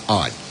very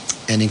odd.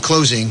 And in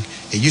closing,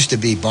 it used to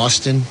be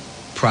Boston,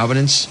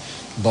 Providence,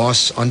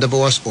 boss,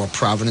 underboss, or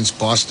Providence,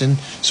 Boston.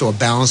 So a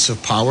balance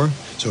of power.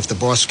 So if the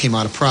boss came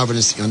out of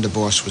Providence, the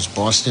underboss was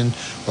Boston,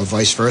 or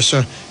vice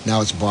versa.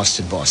 Now it's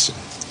Boston, Boston.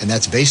 And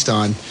that's based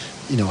on,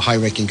 a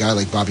high-ranking guy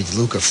like Bobby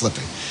DeLuca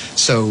flipping.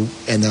 So,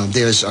 and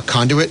there's a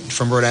conduit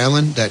from Rhode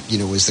Island that,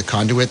 is the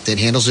conduit that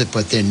handles it,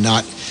 but they're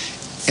not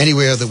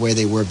anywhere the way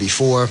they were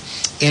before.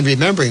 And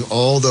remembering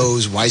all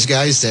those wise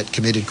guys that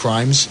committed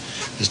crimes,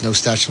 there's no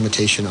statute of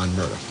limitation on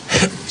murder.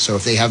 So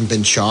if they haven't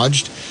been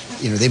charged,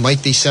 they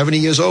might be 70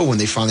 years old when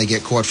they finally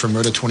get caught for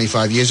murder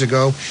 25 years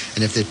ago.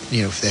 And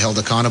if they're held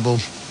accountable,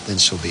 then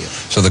so be it.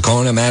 So the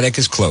Corner-matic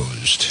is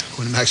closed.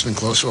 Corner-matic's been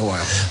closed for a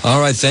while. All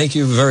right. Thank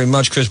you very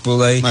much, Chris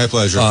Boulay. My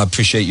pleasure.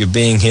 Appreciate you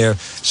being here.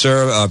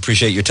 Sir,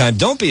 appreciate your time.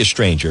 Don't be a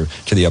stranger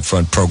to the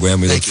Upfront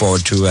program. We look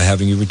forward to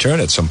having you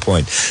return at some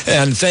point.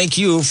 And thank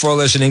you for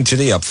listening to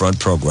the Upfront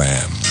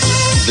program.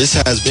 This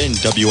has been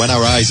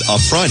WNRI's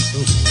Upfront,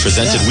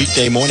 presented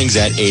weekday mornings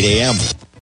at 8 a.m.